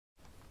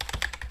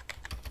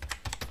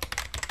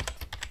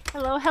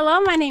Hello, hello.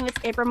 My name is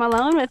April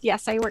Malone with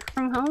Yes, I Work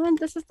From Home, and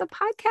this is the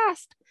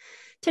podcast.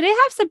 Today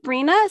I have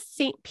Sabrina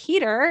St.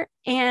 Peter,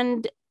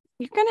 and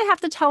you're going to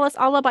have to tell us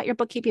all about your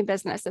bookkeeping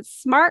business. It's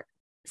smart,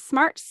 It's a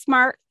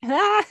smart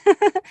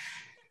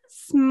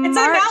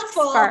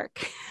mouthful.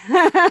 spark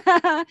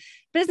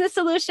business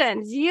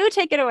solutions. You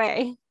take it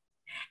away.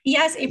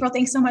 Yes, April,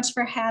 thanks so much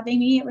for having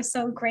me. It was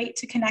so great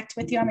to connect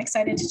with you. I'm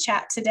excited to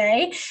chat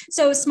today.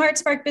 So,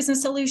 SmartSpark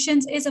Business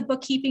Solutions is a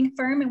bookkeeping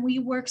firm, and we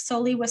work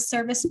solely with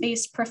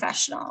service-based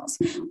professionals.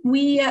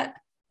 We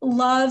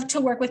love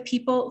to work with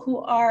people who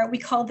are, we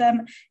call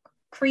them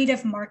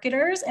creative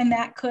marketers, and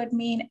that could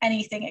mean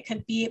anything. It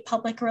could be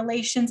public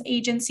relations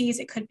agencies,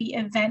 it could be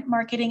event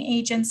marketing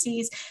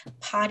agencies,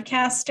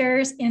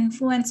 podcasters,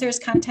 influencers,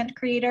 content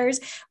creators.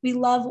 We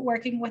love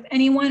working with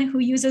anyone who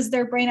uses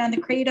their brain on the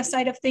creative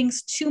side of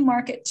things to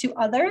market to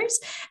others,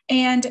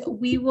 and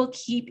we will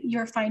keep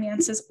your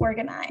finances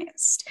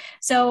organized.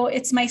 So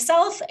it's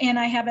myself, and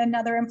I have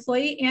another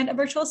employee and a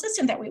virtual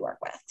assistant that we work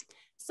with.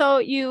 So,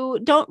 you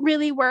don't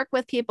really work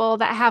with people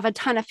that have a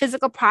ton of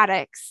physical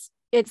products.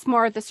 It's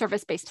more the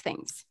service-based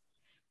things.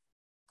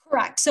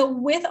 Correct. So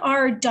with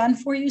our done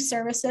for you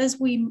services,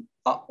 we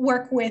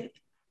work with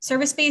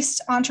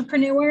service-based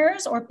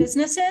entrepreneurs or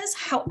businesses.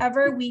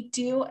 However, we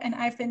do, and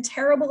I've been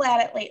terrible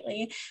at it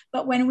lately,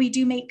 but when we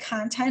do make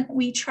content,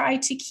 we try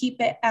to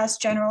keep it as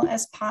general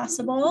as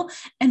possible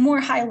and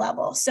more high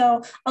level.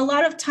 So a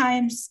lot of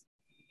times,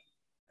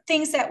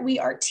 things that we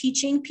are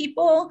teaching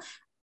people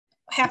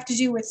have to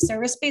do with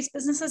service-based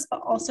businesses,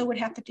 but also would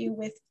have to do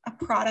with a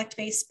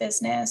product-based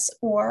business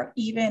or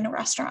even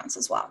restaurants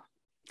as well.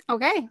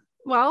 Okay.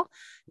 Well,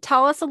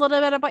 tell us a little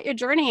bit about your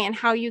journey and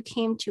how you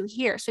came to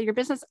here. So, you're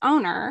business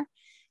owner.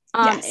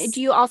 Yes.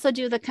 Do you also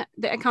do the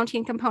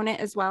accounting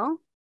component as well,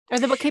 or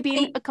the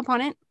bookkeeping I,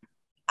 component?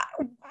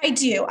 I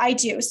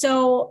do.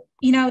 So,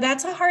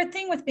 that's a hard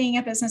thing with being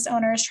a business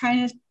owner is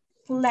trying to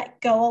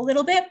let go a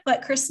little bit.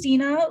 But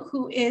Christina,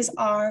 who is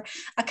our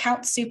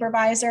account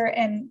supervisor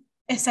and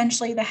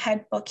essentially the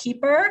head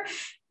bookkeeper,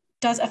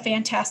 does a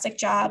fantastic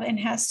job and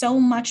has so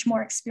much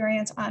more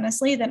experience,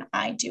 honestly, than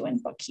I do in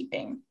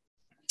bookkeeping.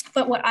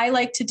 But what I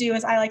like to do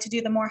is I like to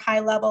do the more high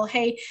level,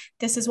 hey,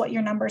 this is what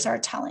your numbers are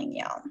telling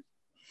you.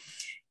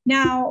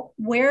 Now,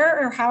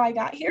 where or how I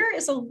got here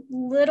is a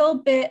little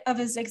bit of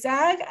a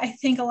zigzag. I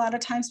think a lot of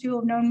times people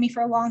have known me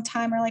for a long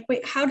time are like,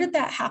 wait, how did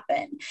that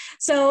happen?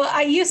 So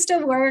I used to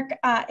work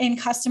in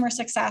customer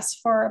success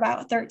for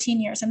about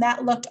 13 years, and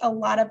that looked a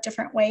lot of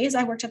different ways.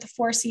 I worked at the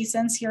Four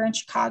Seasons here in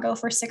Chicago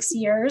for 6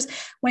 years,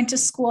 went to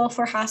school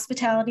for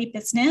hospitality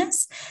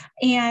business,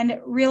 and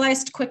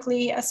realized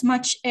quickly, as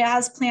much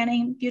as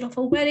planning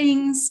beautiful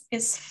weddings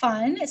is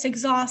fun, it's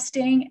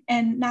exhausting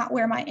and not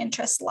where my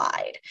interests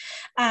lied.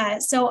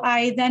 So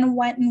I then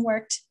went and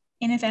worked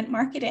in event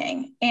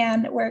marketing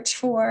and worked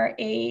for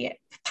a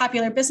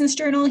popular business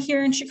journal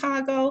here in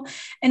Chicago,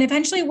 and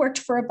eventually worked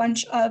for a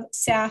bunch of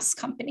SaaS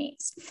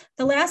companies.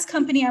 The last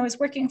company I was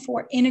working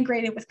for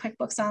integrated with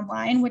QuickBooks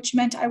Online, which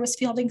meant I was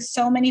fielding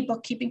so many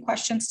bookkeeping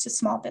questions to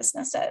small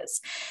businesses.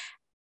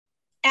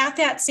 At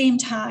that same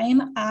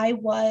time, I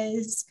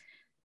was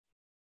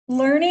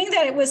learning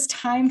that it was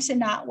time to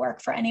not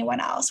work for anyone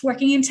else.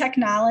 Working in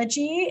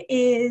technology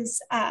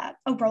is a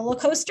roller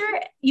coaster.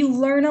 You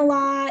learn a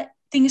lot,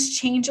 things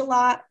change a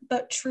lot,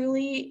 but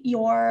truly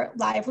your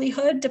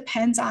livelihood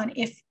depends on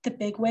if the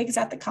bigwigs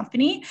at the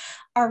company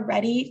are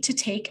ready to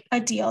take a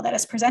deal that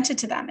is presented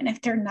to them. And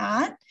if they're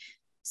not,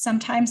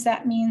 sometimes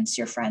that means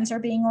your friends are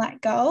being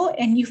let go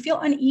and you feel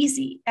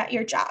uneasy at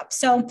your job.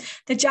 So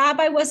the job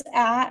I was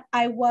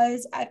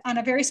on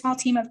a very small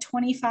team of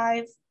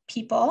 25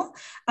 people,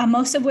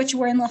 most of which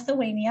were in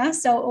Lithuania.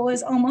 So it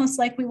was almost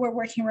like we were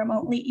working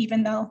remotely,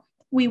 even though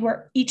we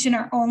were each in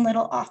our own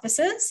little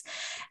offices,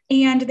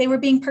 and they were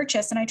being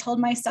purchased. And I told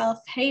myself,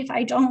 hey, if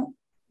I don't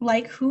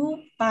like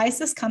who buys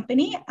this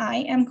company, I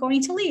am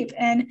going to leave.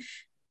 And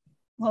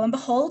lo and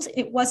behold,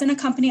 it wasn't a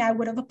company I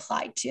would have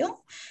applied to.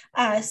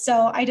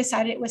 So I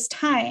decided it was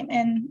time,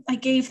 and I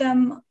gave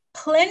them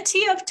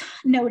plenty of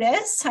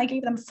notice. I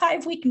gave them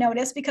 5-week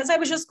notice because I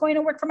was just going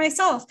to work for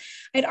myself.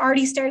 I'd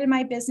already started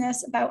my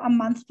business about a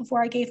month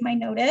before I gave my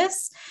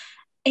notice.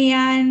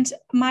 And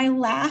my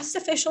last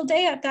official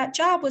day at that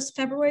job was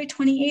February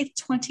 28th,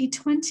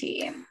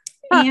 2020.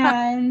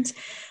 And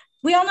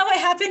we all know what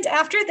happened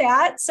after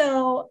that.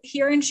 So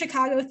here in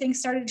Chicago, things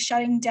started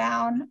shutting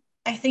down,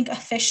 I think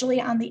officially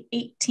on the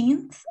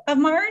 18th of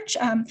March.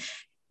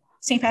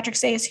 St. Patrick's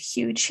Day is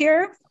huge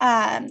here.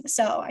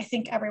 So I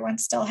think everyone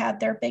still had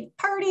their big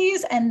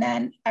parties, and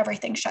then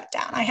everything shut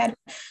down. I had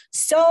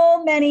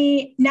so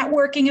many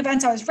networking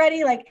events. I was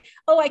ready, like,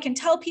 oh, I can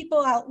tell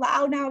people out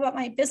loud now about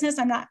my business.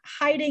 I'm not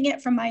hiding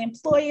it from my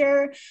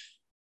employer.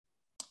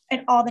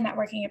 And all the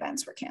networking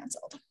events were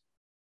canceled.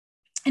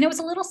 And it was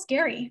a little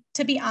scary,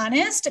 to be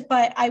honest,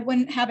 but I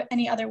wouldn't have it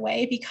any other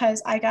way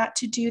because I got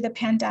to do the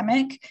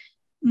pandemic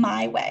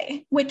my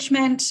way, which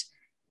meant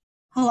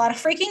a lot of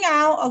freaking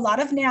out, a lot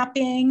of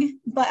napping,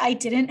 but I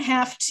didn't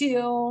have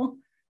to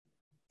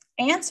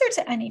answer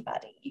to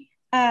anybody.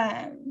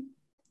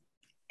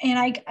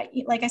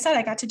 like I said,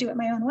 I got to do it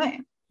my own way.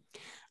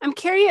 I'm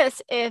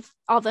curious if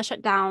all the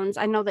shutdowns,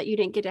 I know that you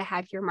didn't get to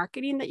have your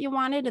marketing that you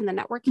wanted and the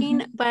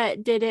networking,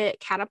 but did it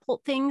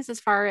catapult things as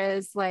far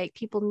as like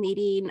people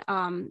needing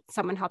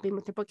someone helping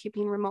with their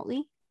bookkeeping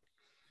remotely?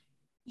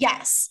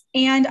 Yes.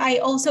 And I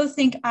also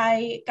think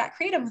I got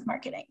creative with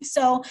marketing.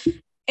 So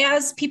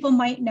as people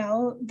might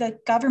know, the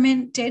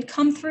government did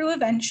come through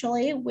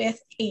eventually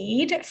with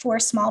aid for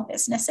small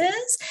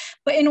businesses.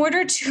 But in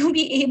order to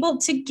be able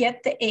to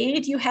get the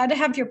aid, you had to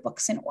have your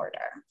books in order.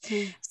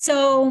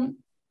 So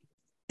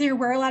there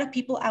were a lot of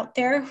people out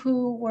there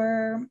who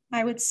were,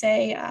 I would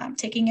say,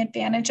 taking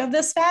advantage of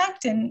this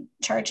fact and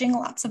charging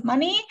lots of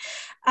money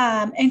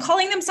and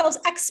calling themselves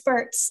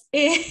experts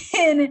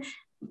in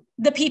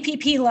the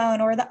PPP loan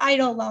or the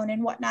EIDL loan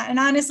and whatnot. And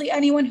honestly,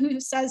 anyone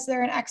who says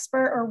they're an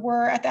expert or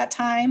were at that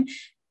time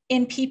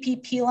in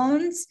PPP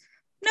loans,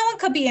 no one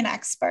could be an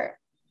expert.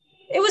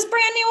 It was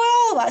brand new to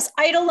all of us.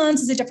 EIDL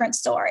loans is a different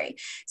story.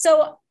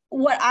 So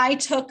what I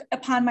took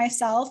upon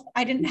myself,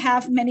 I didn't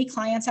have many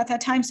clients at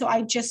that time. So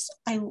I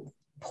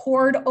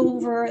poured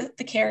over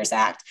the CARES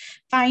Act,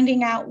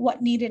 finding out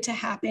what needed to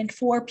happen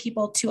for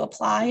people to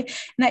apply.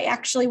 And I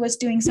actually was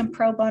doing some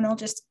pro bono,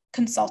 just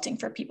consulting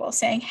for people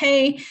saying,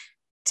 hey,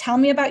 tell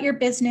me about your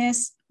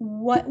business.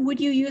 What would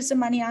you use the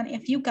money on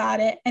if you got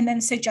it? And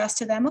then suggest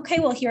to them, okay,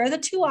 well, here are the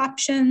two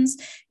options.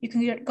 You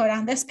can go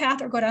down this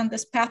path or go down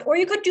this path, or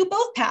you could do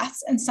both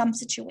paths in some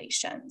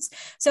situations.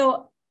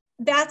 So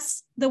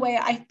that's the way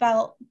I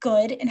felt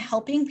good in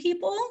helping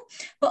people,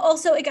 but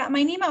also it got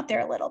my name out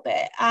there a little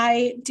bit.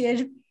 I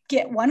did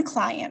get one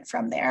client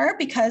from there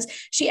because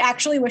she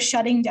actually was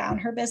shutting down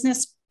her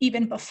business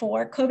even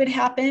before COVID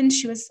happened.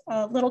 She was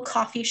a little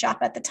coffee shop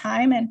at the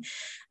time. And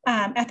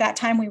at that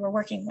time we were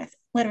working with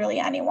literally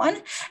anyone.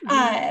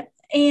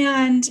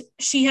 And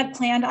she had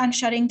planned on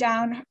shutting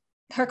down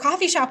her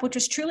coffee shop, which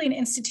was truly an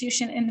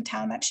institution in the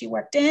town that she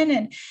worked in.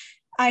 And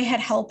I had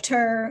helped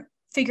her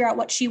figure out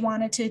what she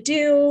wanted to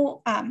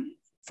do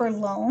for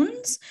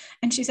loans.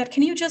 And she said,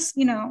 can you just,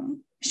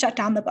 shut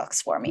down the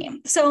books for me?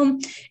 So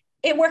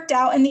it worked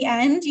out in the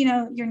end.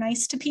 You're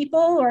nice to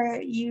people or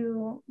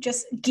you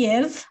just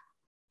give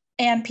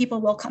and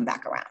people will come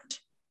back around.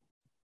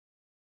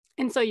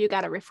 And so you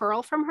got a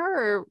referral from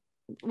her, or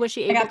was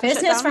she able to I got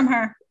business from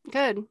her.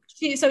 Good.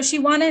 She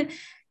wanted,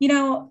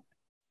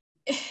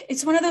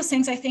 it's one of those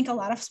things. I think a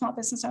lot of small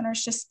business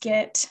owners just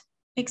get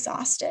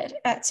exhausted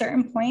at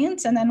certain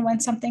points. And then when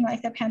something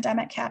like the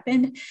pandemic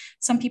happened,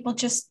 some people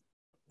just,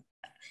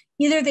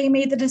 either they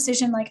made the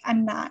decision, like,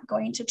 I'm not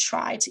going to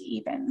try to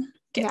even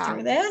get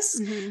through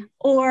this,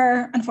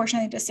 or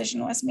unfortunately the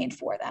decision was made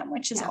for them,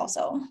 which is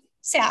also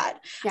sad.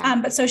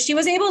 But so she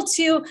was able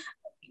to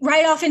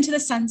ride off into the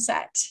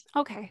sunset.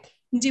 Okay.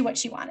 And do what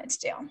she wanted to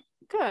do.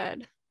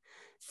 Good.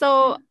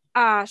 So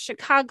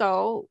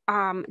Chicago,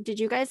 did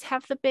you guys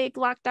have the big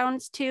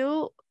lockdowns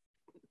too?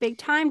 Big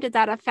time? Did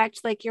that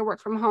affect like your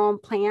work from home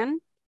plan?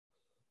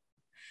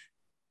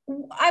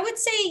 I would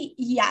say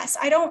yes.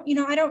 I don't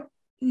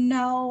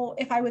know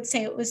if I would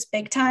say it was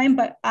big time,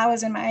 but I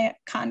was in my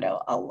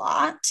condo a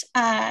lot.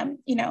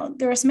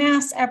 There was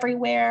masks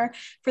everywhere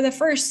for the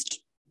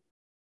first,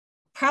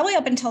 probably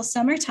up until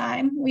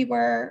summertime. We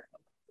were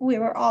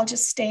all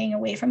just staying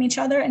away from each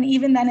other. And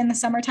even then in the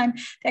summertime,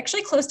 they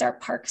actually closed our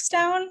parks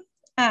down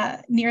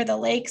near the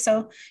lake.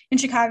 So in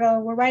Chicago,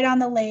 we're right on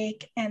the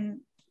lake and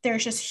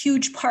there's just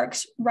huge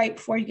parks right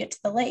before you get to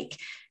the lake.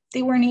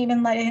 They weren't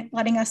even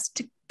letting us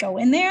to go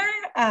in there.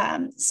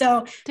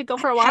 So to go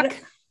for a walk.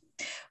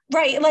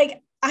 Right.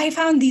 Like I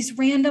found these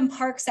random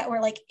parks that were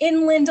like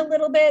inland a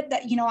little bit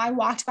that, I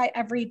walked by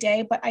every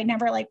day, but I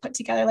never like put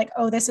together like,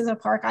 oh, this is a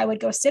park I would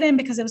go sit in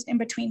because it was in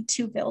between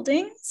two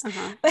buildings.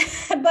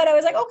 But I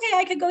was like, okay,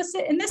 I could go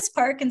sit in this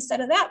park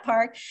instead of that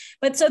park.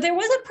 But so there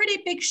was a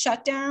pretty big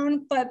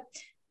shutdown. But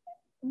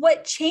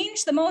what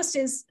changed the most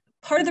is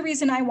part of the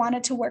reason I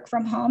wanted to work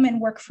from home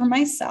and work for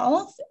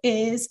myself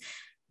is,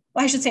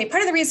 well, I should say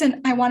part of the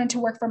reason I wanted to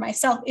work for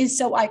myself is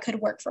so I could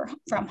work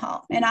from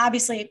home. And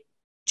obviously,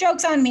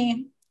 joke's on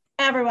me,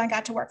 everyone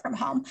got to work from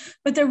home.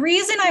 But the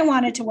reason I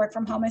wanted to work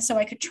from home is so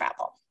I could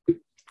travel.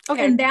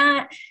 Okay.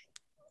 And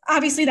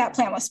obviously that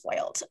plan was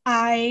spoiled.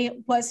 I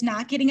was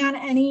not getting on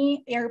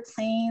any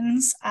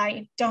airplanes.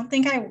 I don't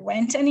think I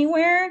went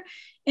anywhere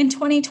in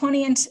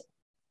 2020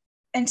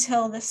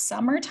 until the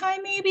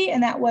summertime maybe.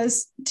 And that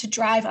was to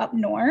drive up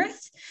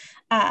north.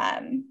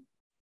 And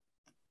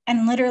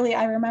literally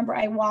I remember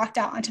I walked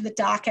out onto the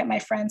dock at my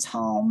friend's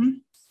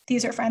home.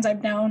 These are friends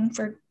I've known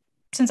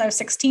since I was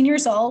 16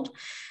 years old.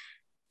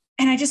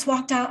 And I just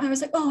walked out and I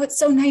was like, oh, it's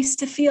so nice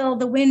to feel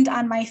the wind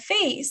on my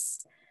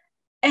face.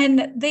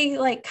 And they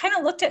like kind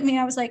of looked at me.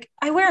 I was like,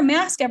 I wear a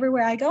mask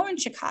everywhere I go in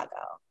Chicago.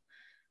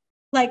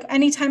 Like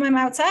anytime I'm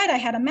outside, I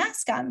had a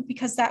mask on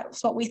because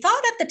that's what we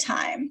thought at the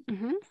time,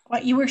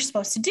 what you were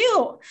supposed to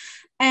do.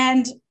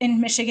 And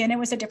in Michigan, it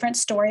was a different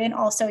story. And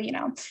also,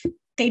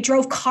 they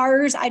drove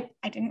cars. I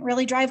didn't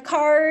really drive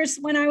cars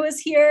when I was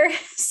here.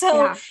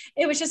 So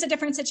it was just a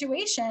different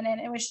situation.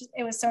 And it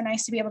was so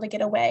nice to be able to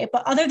get away.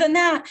 But other than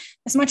that,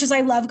 as much as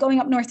I love going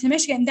up north to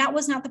Michigan, that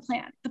was not the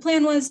plan. The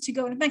plan was to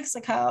go to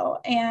Mexico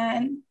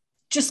and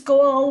just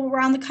go all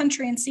around the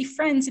country and see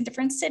friends in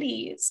different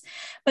cities.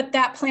 But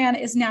that plan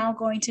is now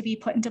going to be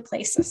put into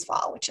place this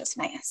fall, which is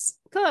nice.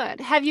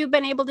 Good. Have you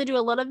been able to do a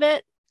little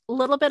bit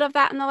of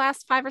that in the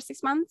last 5 or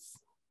 6 months?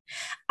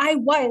 I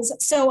was.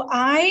 So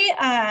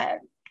I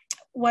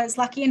was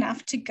lucky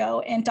enough to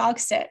go and dog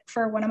sit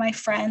for one of my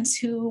friends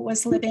who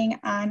was living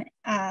on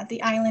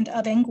the island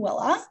of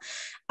Anguilla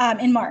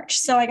in March.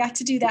 So I got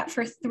to do that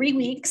for 3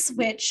 weeks,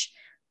 which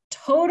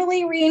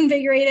totally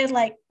reinvigorated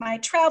like my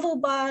travel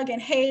bug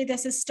and hey,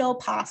 this is still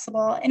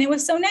possible. And it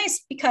was so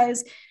nice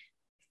because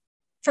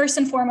first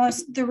and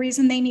foremost, the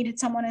reason they needed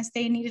someone is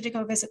they needed to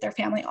go visit their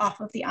family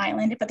off of the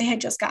island, but they had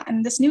just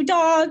gotten this new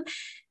dog.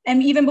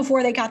 And even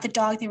before they got the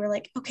dog, they were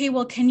like, okay,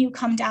 well, can you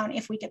come down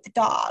if we get the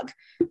dog?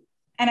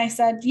 And I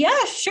said,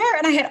 yeah, sure.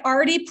 And I had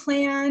already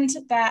planned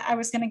that I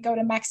was going to go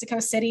to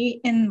Mexico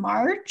City in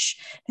March.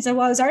 I said,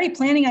 well, I was already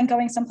planning on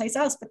going someplace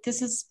else, but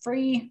this is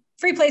free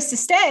place to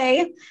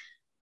stay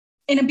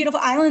in a beautiful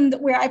island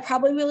where I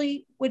probably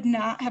really would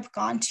not have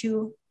gone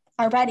to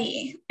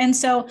already. And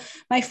so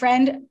my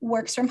friend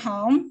works from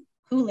home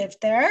who lived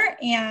there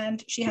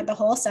and she had the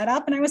whole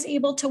setup and I was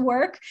able to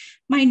work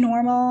my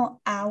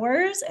normal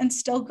hours and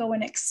still go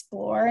and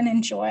explore and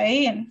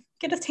enjoy and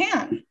get a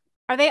tan.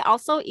 Are they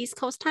also East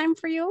Coast time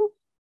for you?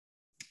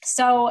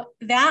 So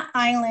that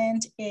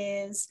island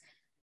is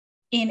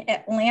in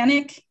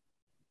Atlantic.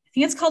 I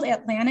think it's called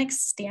Atlantic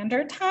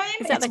Standard Time.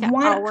 Is that it's like an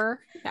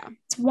hour? Yeah.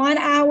 It's 1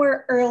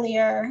 hour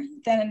earlier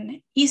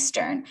than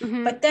Eastern,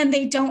 but then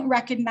they don't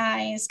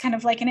recognize, kind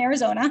of like in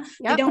Arizona,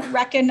 they don't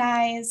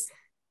recognize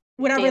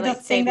whatever daylight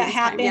the thing that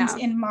happens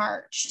in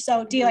March.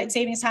 So daylight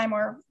savings time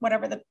or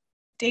whatever the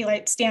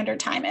daylight standard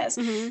time is.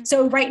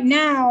 So right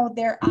now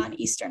they're on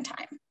Eastern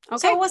time.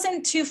 Okay. So it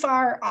wasn't too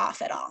far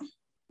off at all.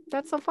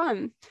 That's so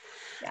fun.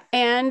 Yeah.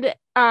 And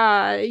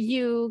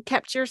you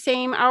kept your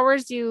same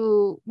hours.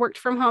 You worked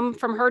from home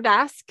from her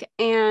desk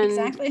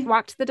and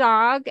walked the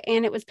dog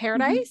and it was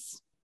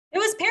paradise. It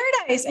was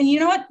paradise. And you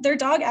know what? Their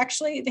dog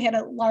actually, they had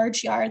a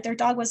large yard. Their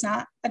dog was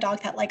not a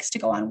dog that likes to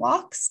go on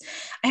walks.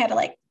 I had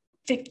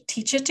to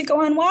teach it to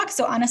go on walks.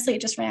 So honestly,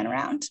 it just ran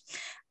around.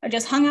 I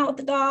just hung out with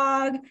the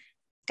dog,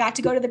 got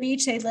to go to the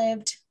beach. They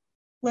lived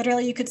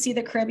literally, you could see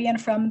the Caribbean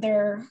from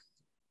their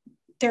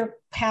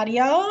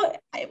patio.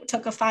 I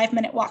took a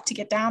 5-minute walk to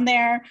get down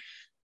there.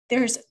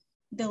 There's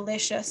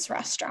delicious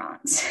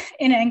restaurants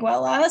in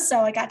Anguilla.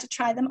 So I got to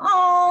try them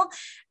all,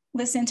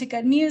 listen to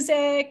good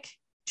music,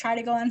 try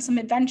to go on some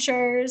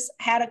adventures,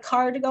 had a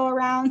car to go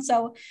around.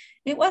 So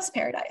it was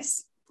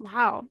paradise.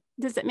 Wow.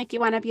 Does it make you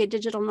want to be a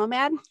digital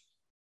nomad?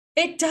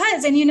 It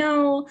does.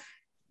 And,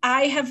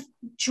 I have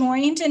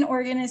joined an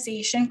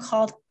organization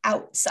called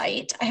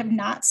Outsite. I have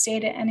not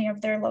stayed at any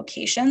of their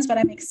locations, but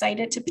I'm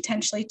excited to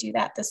potentially do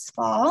that this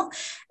fall.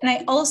 And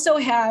I also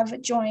have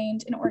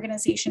joined an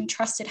organization,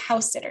 Trusted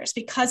House Sitters,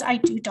 because I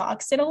do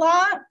dog sit a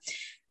lot.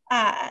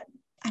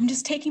 I'm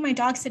just taking my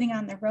dog sitting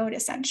on the road,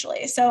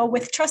 essentially. So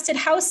with Trusted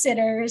House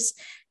Sitters,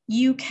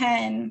 you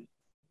can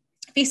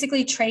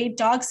basically trade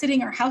dog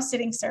sitting or house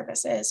sitting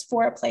services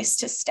for a place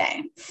to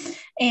stay.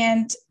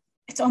 And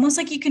it's almost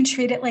like you can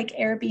treat it like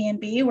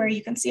Airbnb, where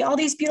you can see all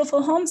these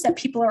beautiful homes that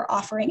people are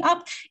offering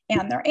up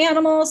and their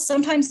animals.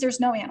 Sometimes there's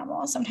no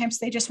animals. Sometimes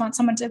they just want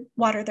someone to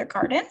water their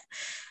garden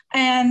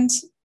and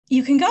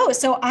you can go.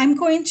 So I'm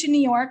going to New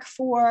York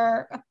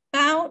for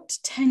about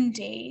 10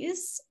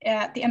 days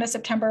at the end of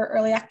September,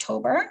 early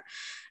October,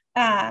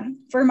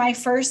 for my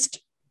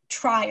first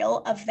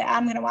trial of that.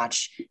 I'm going to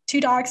watch 2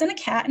 dogs and a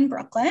cat in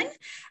Brooklyn.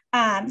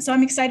 So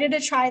I'm excited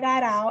to try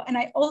that out. And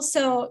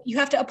you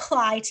have to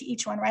apply to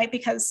each one, right?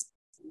 Because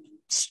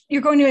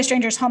you're going to a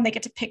stranger's home, they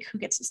get to pick who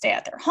gets to stay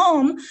at their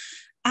home.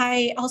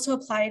 I also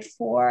applied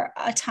for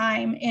a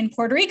time in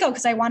Puerto Rico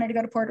because I wanted to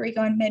go to Puerto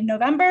Rico in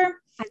mid-November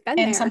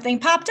and something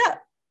popped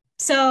up.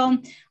 So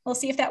we'll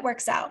see if that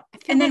works out.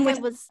 And then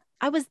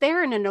I was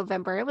there in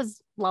November. It was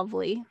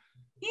lovely.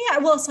 Yeah.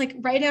 Well, it's like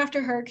right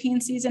after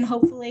hurricane season,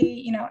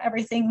 hopefully,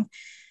 everything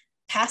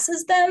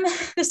passes them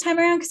this time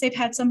around because they've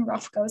had some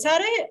rough goes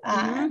at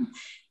it.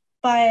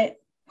 But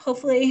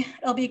hopefully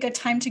it'll be a good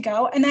time to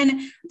go. And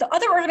then the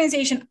other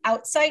organization,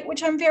 Outsite,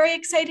 which I'm very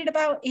excited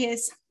about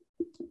is,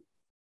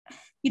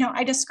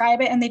 I describe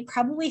it and they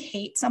probably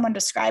hate someone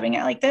describing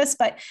it like this,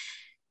 but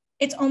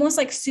it's almost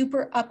like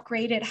super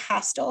upgraded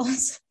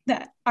hostels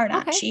that are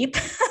not cheap.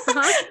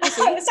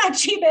 It's not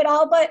cheap at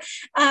all, but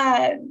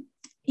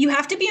you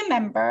have to be a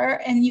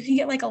member and you can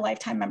get like a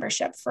lifetime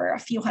membership for a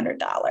few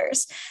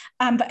 $100s.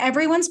 But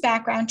everyone's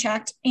background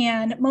checked.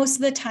 And most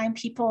of the time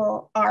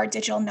people are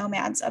digital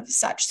nomads of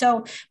such.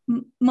 So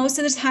most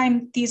of the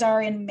time these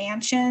are in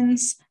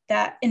mansions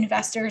that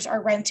investors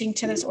are renting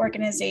to this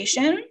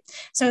organization.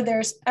 So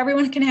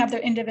everyone can have their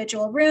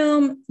individual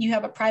room. You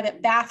have a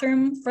private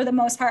bathroom for the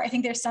most part. I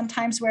think there's some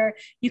times where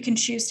you can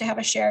choose to have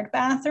a shared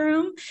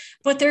bathroom,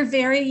 but they're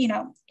very,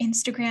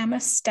 Instagram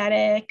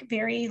aesthetic,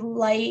 very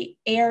light,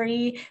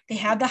 airy. They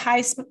have the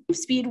high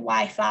speed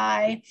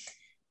Wi-Fi.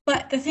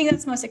 But the thing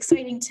that's most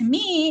exciting to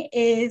me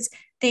is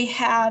they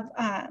have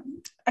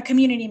a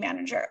community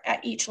manager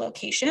at each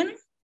location.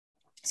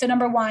 So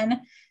number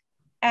one,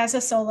 as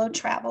a solo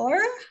traveler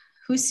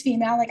who's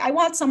female, like I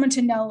want someone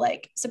to know,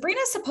 like,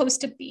 Sabrina's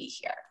supposed to be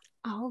here.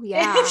 Oh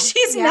yeah. If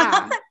she's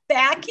not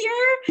back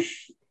here,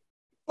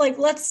 like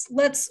let's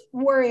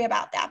worry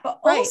about that.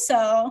 But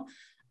also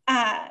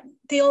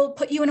they'll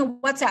put you in a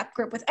WhatsApp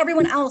group with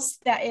everyone else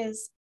that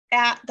is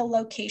at the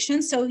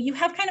location. So you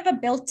have kind of a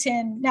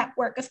built-in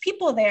network of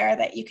people there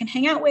that you can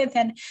hang out with.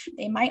 And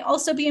they might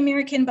also be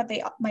American, but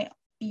they might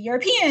be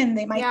European.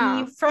 They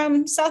might be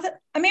from South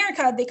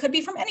America. They could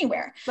be from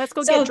anywhere. Let's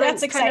go get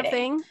drinks kind of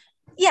thing.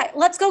 Yeah.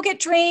 Let's go get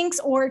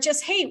drinks, or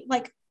just, hey,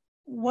 like,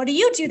 what do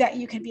you do that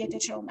you can be a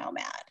digital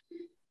nomad?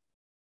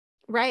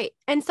 Right.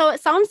 And so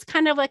it sounds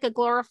kind of like a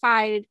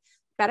glorified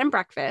bed and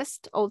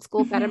breakfast, old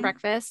school bed and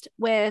breakfast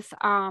with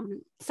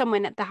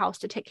someone at the house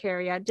to take care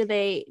of you. Do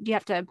you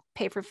have to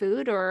pay for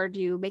food, or do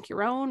you make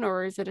your own,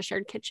 or is it a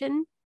shared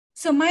kitchen?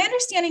 So my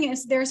understanding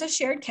is there's a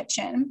shared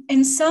kitchen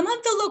in some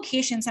of the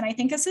locations. And I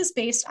think this is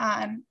based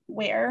on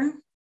where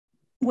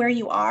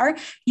you are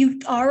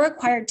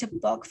required to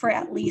book for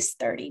at least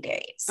 30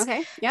 days.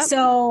 Okay. Yeah.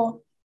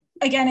 So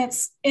again,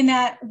 it's in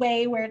that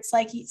way where it's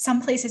like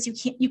some places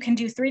you can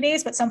do 3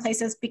 days, but some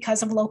places,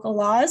 because of local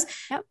laws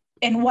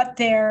and what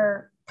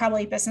their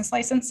probably business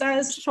license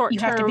says, you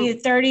have to be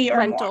 30 or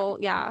rental. more.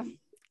 Yeah.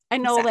 I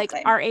know like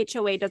our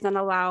HOA doesn't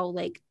allow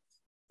like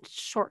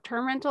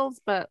short-term rentals,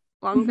 but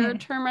longer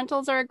term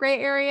rentals are a gray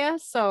area.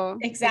 So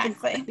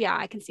exactly.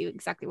 I can see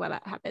exactly why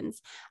that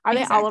happens. Are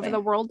they all over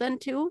the world then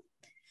too?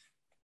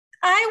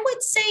 I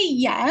would say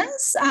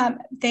yes.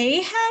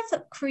 They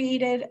have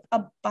created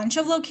a bunch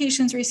of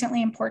locations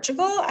recently in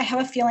Portugal. I have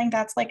a feeling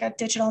that's like a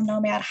digital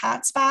nomad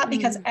hotspot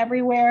because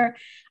everywhere,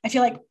 I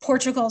feel like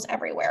Portugal is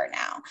everywhere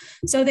now.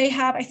 So they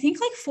have, I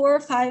think, like 4 or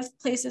 5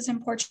 places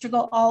in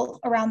Portugal all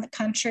around the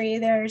country.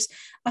 There's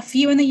a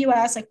few in the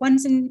US, like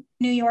one's in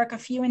New York, a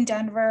few in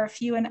Denver, a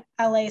few in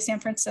LA, San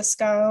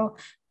Francisco.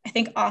 I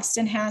think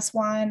Austin has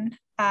one.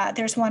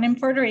 There's one in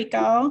Puerto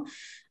Rico.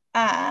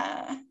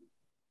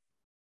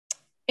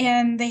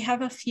 And they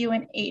have a few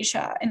in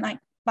Asia, in like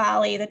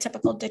Bali, the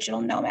typical digital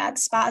nomad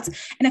spots,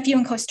 and a few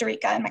in Costa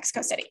Rica and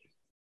Mexico City.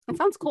 That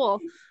sounds cool.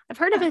 I've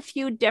heard of a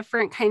few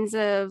different kinds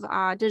of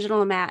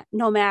digital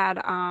nomad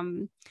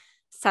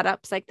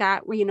setups like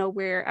that,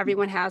 where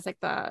everyone has like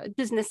the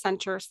business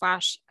center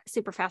 /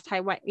 super fast,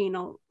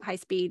 high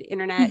speed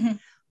internet,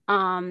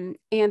 and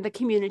the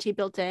community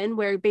built in,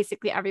 where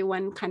basically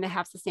everyone kind of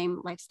has the same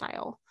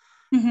lifestyle.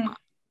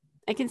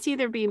 I can see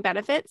there being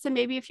benefits and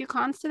maybe a few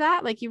cons to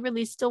that. Like you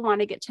really still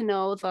want to get to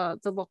know the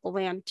local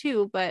land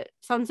too, but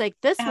sounds like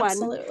this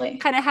one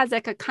kind of has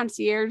like a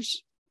concierge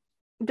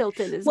built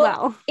in as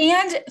well.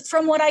 And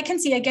from what I can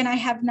see, again, I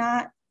have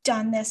not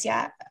done this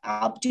yet.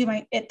 I'll do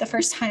it the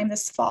first time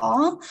this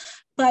fall,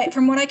 but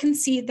from what I can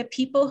see, the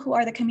people who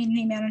are the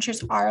community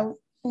managers are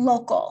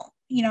local.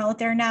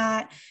 They're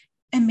not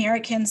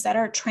Americans that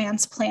are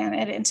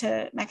transplanted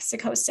into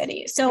Mexico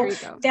City. So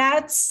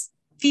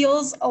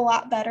feels a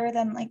lot better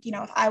than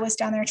if I was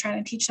down there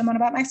trying to teach someone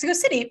about Mexico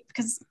City,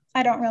 because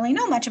I don't really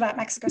know much about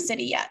Mexico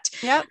City yet.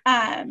 Yep.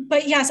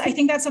 But yes, I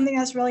think that's something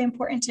that's really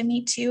important to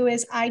me too,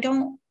 is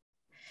having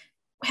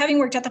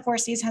worked at the Four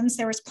Seasons,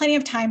 there was plenty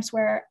of times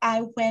where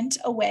I went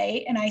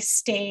away and I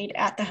stayed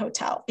at the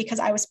hotel because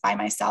I was by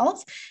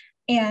myself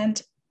and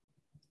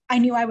I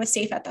knew I was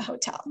safe at the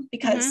hotel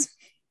because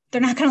they're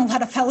not going to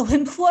let a fellow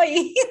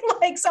employee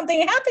like something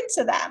happen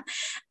to them.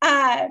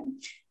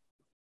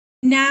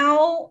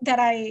 Now that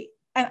I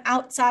am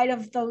outside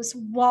of those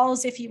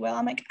walls, if you will,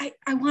 I'm like,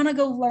 I want to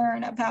go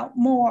learn about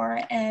more.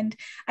 And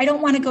I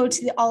don't want to go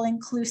to the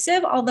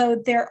all-inclusive, although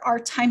there are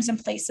times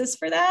and places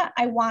for that.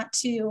 I want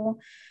to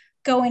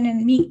go in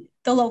and meet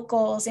the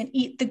locals and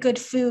eat the good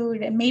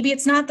food. And maybe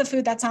it's not the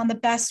food that's on the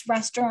best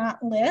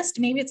restaurant list.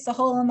 Maybe it's the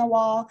hole in the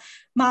wall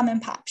mom and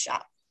pop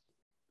shop.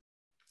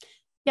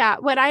 Yeah,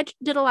 when I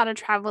did a lot of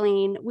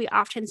traveling, we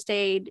often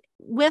stayed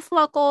with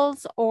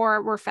locals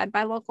or were fed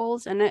by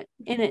locals, and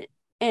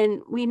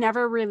we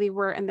never really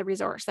were in the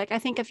resorts. Like I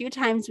think a few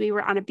times we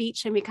were on a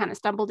beach and we kind of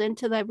stumbled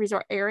into the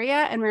resort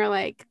area and we were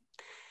like,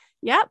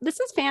 "Yep, this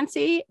is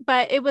fancy,"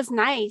 but it was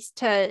nice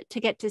to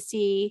get to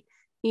see,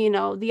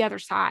 the other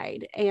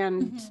side,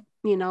 and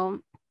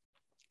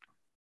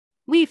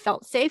we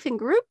felt safe in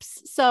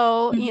groups.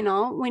 So,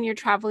 when you're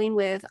traveling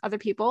with other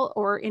people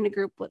or in a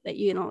group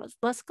that,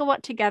 let's go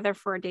out together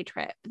for a day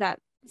trip. That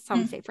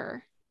sounds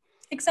safer.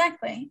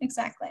 Exactly.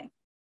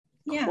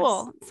 Yes.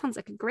 Cool. Sounds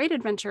like a great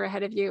adventure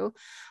ahead of you.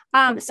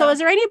 So is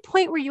there any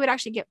point where you would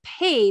actually get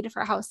paid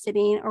for house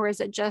sitting, or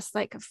is it just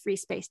like a free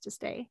space to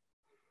stay?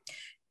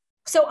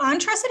 So on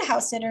Trusted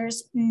House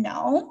Sitters,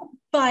 no,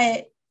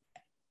 but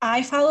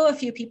I follow a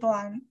few people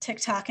on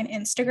TikTok and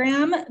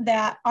Instagram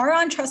that are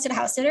on trusted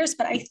house sitters,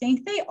 but I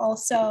think they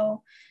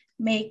also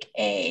make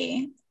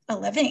a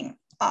living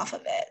off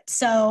of it.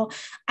 So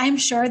I'm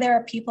sure there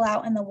are people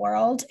out in the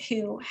world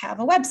who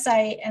have a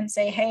website and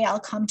say, hey, I'll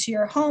come to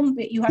your home,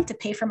 but you have to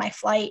pay for my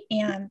flight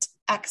and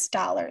X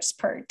dollars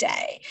per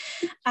day.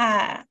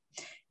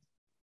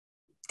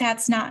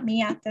 That's not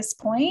me at this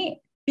point.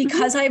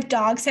 Because I've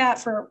dog sat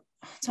for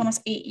it's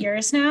almost 8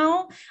 years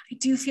now, I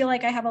do feel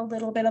like I have a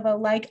little bit of a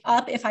leg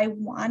up if I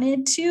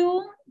wanted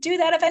to do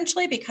that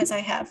eventually, because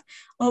I have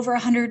over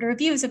 100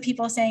 reviews of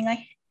people saying like,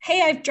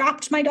 hey, I've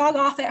dropped my dog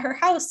off at her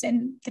house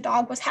and the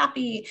dog was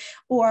happy,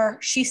 or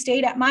she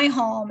stayed at my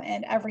home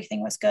and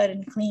everything was good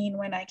and clean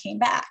when I came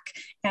back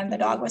and the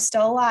dog was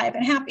still alive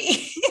and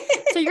happy.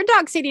 So you're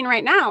dog sitting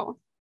right now?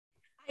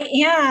 I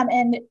am.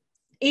 And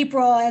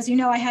April, as you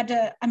know,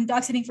 I'm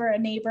dog sitting for a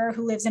neighbor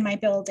who lives in my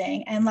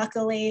building. And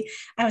luckily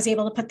I was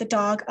able to put the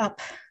dog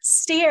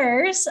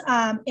upstairs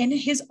in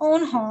his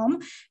own home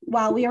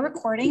while we are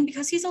recording,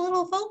 because he's a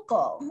little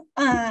vocal,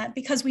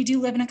 because we do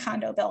live in a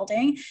condo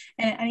building.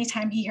 And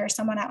anytime he hears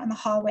someone out in the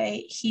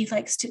hallway, he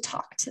likes to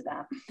talk to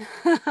them.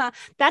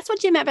 That's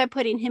what you meant by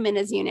putting him in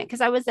his unit. Cause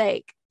I was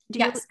like,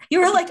 yes.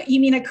 You were like,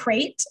 you mean a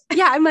crate?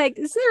 Yeah. I'm like,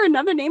 is there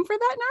another name for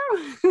that now?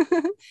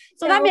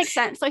 So that makes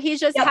sense. So he's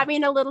just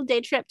having a little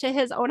day trip to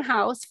his own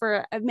house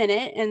for a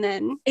minute and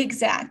then.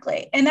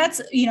 Exactly. And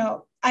that's,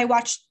 I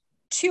watched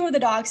 2 of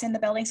the dogs in the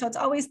building. So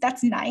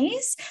that's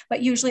nice,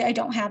 but usually I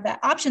don't have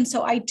that option.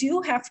 So I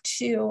do have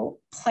to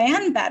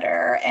plan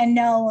better and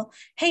know,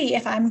 hey,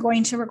 if I'm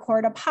going to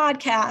record a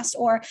podcast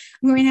or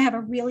I'm going to have a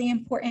really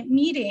important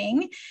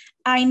meeting,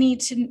 I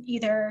need to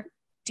either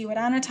do it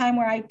on a time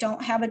where I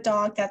don't have a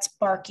dog that's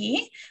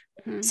barky.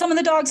 Mm-hmm. Some of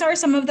the dogs are,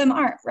 some of them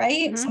aren't,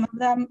 right? Mm-hmm. Some of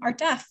them are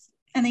deaf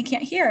and they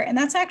can't hear. And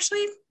that's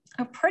actually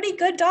a pretty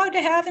good dog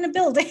to have in a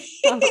building.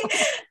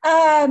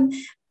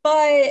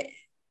 But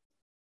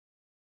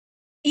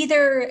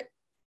either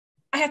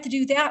I have to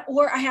do that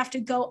or I have to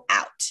go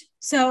out.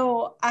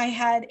 So I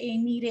had a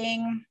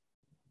meeting.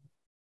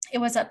 It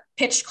was a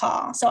pitch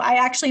call. So I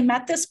actually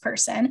met this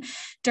person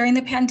during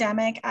the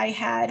pandemic. I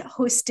had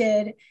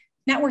hosted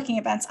networking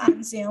events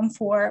on Zoom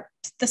for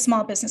the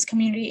small business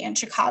community in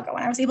Chicago.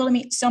 And I was able to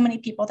meet so many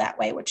people that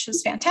way, which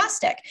was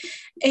fantastic.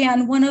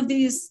 And one of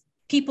these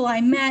people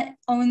I met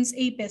owns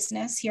a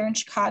business here in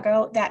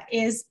Chicago that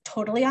is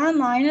totally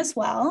online as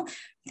well. I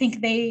think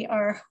they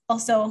are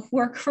also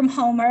work from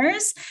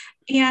homers.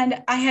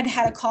 And I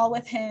had a call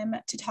with him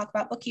to talk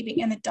about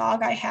bookkeeping. And the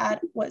dog I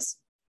had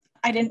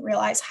I didn't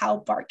realize how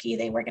barky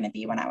they were going to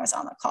be when I was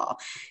on the call.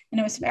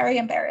 And it was very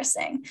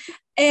embarrassing.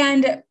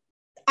 And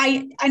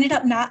I ended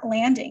up not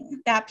landing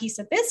that piece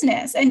of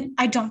business. And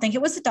I don't think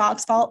it was the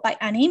dog's fault by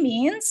any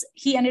means.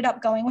 He ended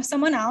up going with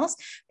someone else,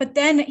 but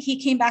then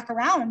he came back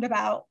around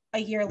about a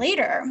year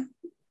later.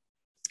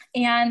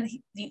 And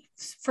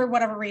for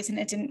whatever reason,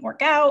 it didn't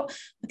work out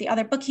with the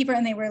other bookkeeper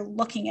and they were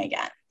looking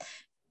again.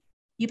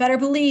 You better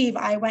believe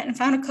I went and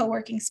found a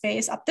co-working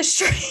space up the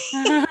street.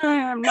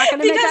 I'm not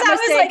going to make that mistake.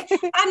 I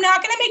was like, I'm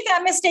not going to make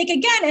that mistake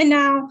again. And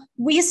now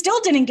we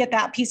still didn't get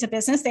that piece of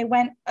business. They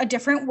went a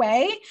different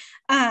way.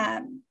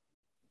 But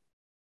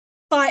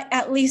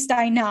at least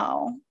I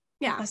know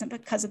it wasn't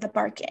because of the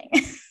barking.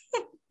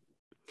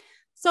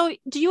 So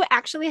do you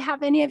actually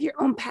have any of your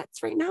own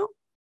pets right now?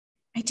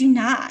 I do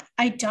not.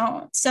 I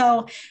don't.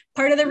 So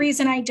part of the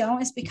reason I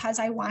don't is because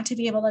I want to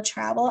be able to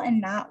travel and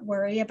not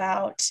worry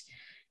about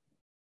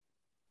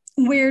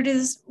where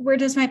does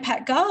my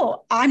pet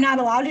go? I'm not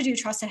allowed to do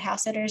trusted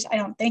house sitters, I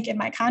don't think, in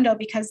my condo,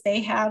 because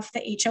they have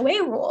the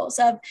HOA rules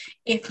of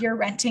if you're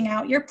renting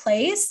out your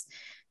place,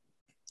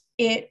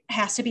 it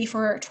has to be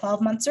for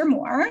 12 months or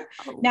more.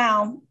 Oh.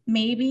 Now,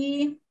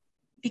 maybe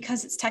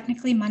because it's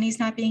technically money's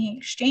not being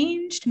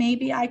exchanged,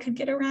 maybe I could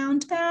get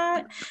around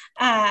that.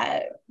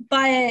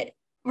 But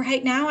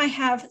right now I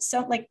have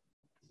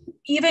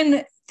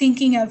even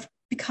thinking of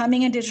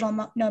becoming a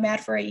digital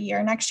nomad for a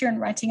year next year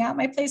and renting out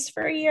my place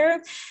for a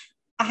year,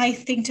 I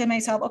think to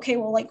myself, okay,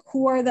 well,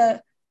 who are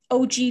the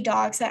OG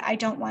dogs that I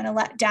don't want to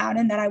let down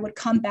and that I would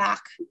come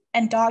back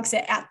and dog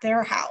sit at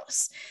their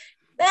house?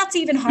 That's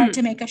even hard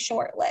to make a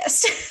short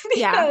list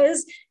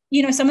because,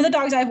 some of the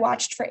dogs I've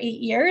watched for 8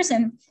 years,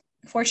 and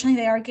unfortunately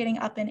they are getting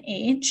up in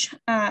age.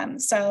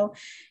 So,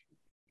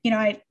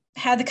 I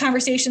had the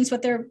conversations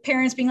with their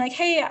parents being like,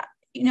 hey,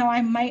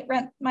 I might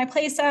rent my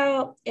place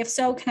out. If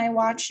so, can I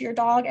watch your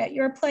dog at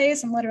your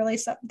place? And literally,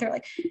 they're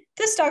like,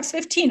 this dog's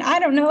 15. I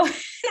don't know. And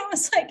I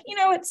was like,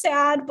 it's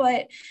sad,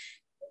 but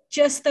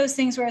just those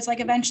things where it's like,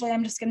 eventually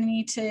I'm just going to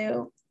need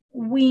to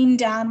wean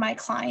down my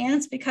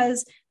clients,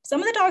 because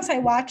some of the dogs I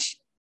watch,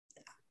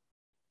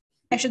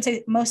 I should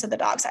say most of the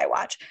dogs I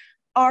watch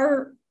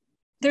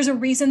there's a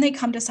reason they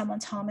come to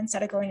someone's home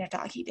instead of going to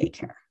doggy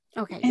daycare.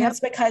 Okay. And that's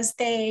because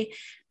maybe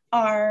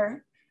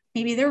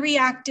they're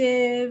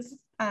reactive.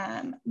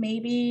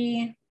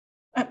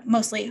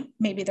 Mostly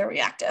maybe they're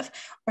reactive,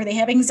 or they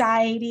have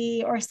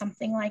anxiety or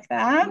something like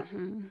that.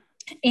 Mm-hmm.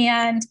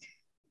 And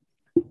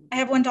I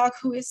have one dog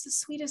who is the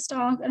sweetest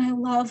dog and I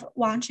love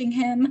watching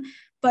him,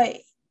 but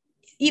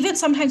even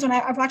sometimes when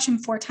I've watched him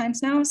 4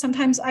 times now,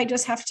 sometimes I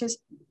just have to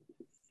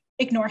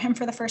ignore him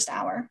for the first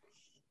hour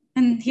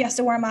and he has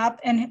to warm up.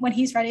 And when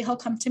he's ready, he'll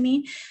come to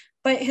me.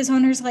 But his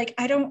owner's like,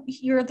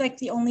 you're like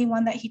the only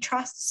one that he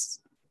trusts.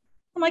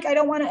 I'm like, I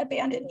don't want to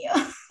abandon you.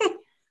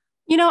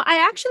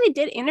 I actually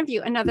did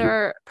interview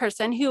another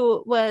person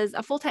who was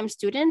a full-time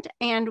student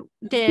and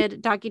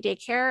did doggy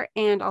daycare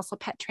and also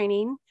pet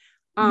training.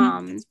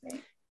 And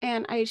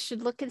I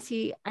should look and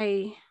see,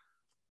 I'm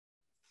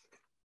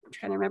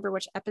trying to remember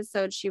which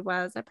episode she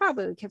was. I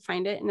probably can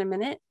find it in a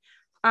minute.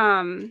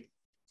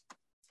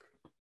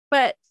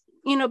 But,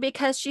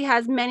 because she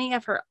has many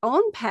of her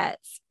own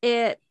pets,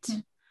 it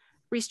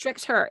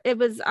restricts her. It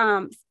was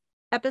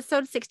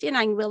episode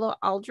 69, Willow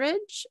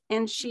Aldridge,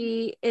 and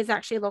she is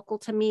actually local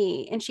to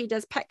me, and she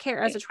does pet care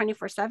as a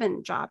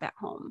 24/7 job at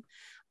home.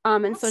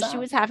 And so she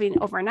was having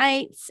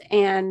overnights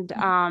and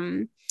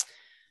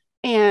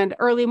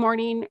early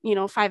morning,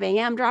 5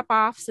 a.m.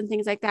 drop-offs and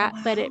things like that.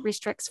 Wow. But it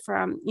restricts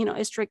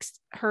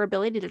her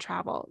ability to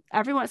travel.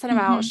 Every once in a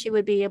while, she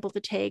would be able to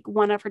take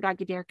one of her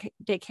doggy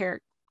daycare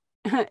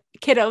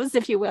kiddos,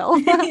 if you will,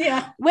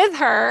 with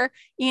her,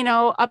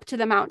 up to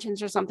the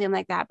mountains or something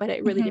like that. But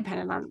it really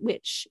depended on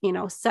which,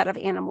 set of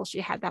animals she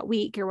had that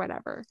week or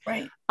whatever.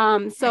 Right.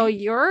 So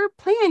your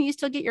plan, you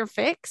still get your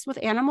fix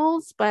with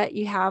animals, but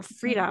you have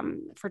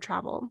freedom for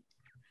travel.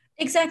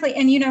 Exactly.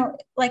 And,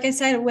 like I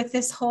said, with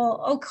this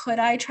whole, could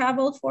I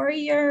travel for a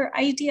year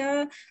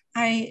idea?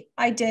 I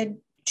did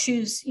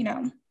choose,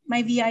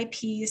 my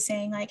VIP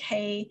saying like,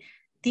 hey,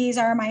 these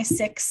are my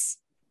 6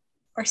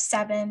 or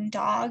 7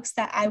 dogs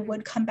that I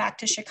would come back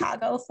to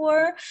Chicago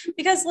for,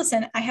 because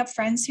listen, I have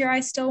friends here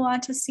I still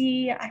want to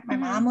see. My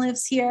mom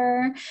lives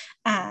here.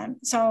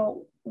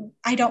 So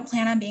I don't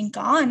plan on being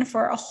gone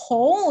for a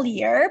whole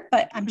year,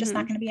 but I'm just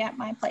not going to be at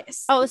my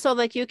place. Oh, so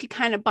like you could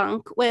kind of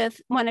bunk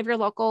with one of your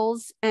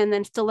locals and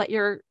then still let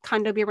your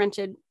condo be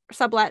rented,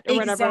 sublet or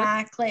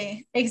whatever.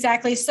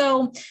 Exactly.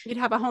 So you'd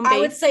have a home base. I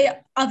would say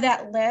of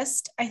that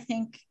list, I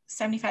think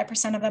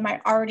 75% of them might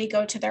already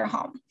go to their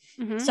home.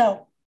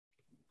 So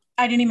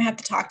I didn't even have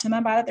to talk to them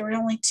about it. There were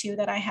only 2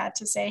 that I had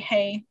to say,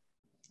 hey,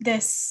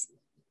 this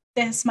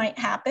might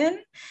happen.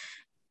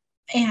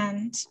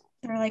 And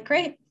they were like,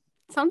 great.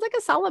 Sounds like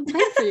a solid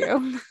plan for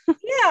you.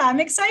 Yeah, I'm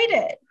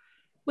excited.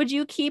 Would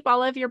you keep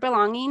all of your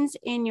belongings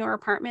in your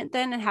apartment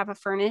then and have a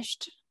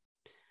furnished?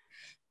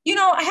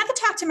 I have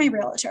to talk to my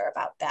realtor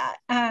about that.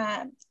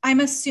 I'm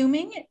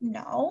assuming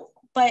no,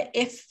 but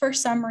if for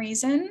some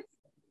reason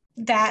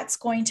that's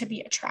going to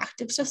be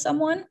attractive to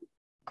someone,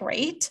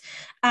 great.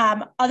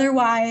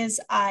 Otherwise,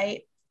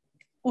 I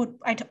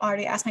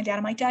already asked my dad,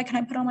 I'm like, Dad, can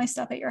I put all my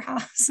stuff at your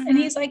house? And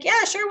he's like,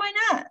 yeah, sure. Why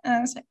not? And I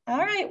was like, all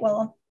right,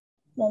 well,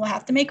 we'll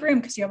have to make room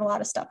because you have a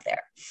lot of stuff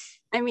there.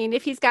 I mean,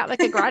 if he's got like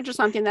a garage or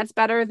something, that's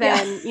better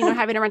than,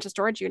 having to rent a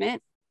storage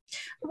unit.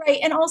 Right.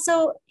 And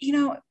also,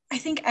 I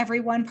think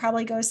everyone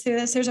probably goes through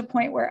this. There's a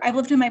point where I've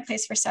lived in my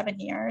place for 7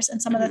 years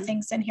and some of the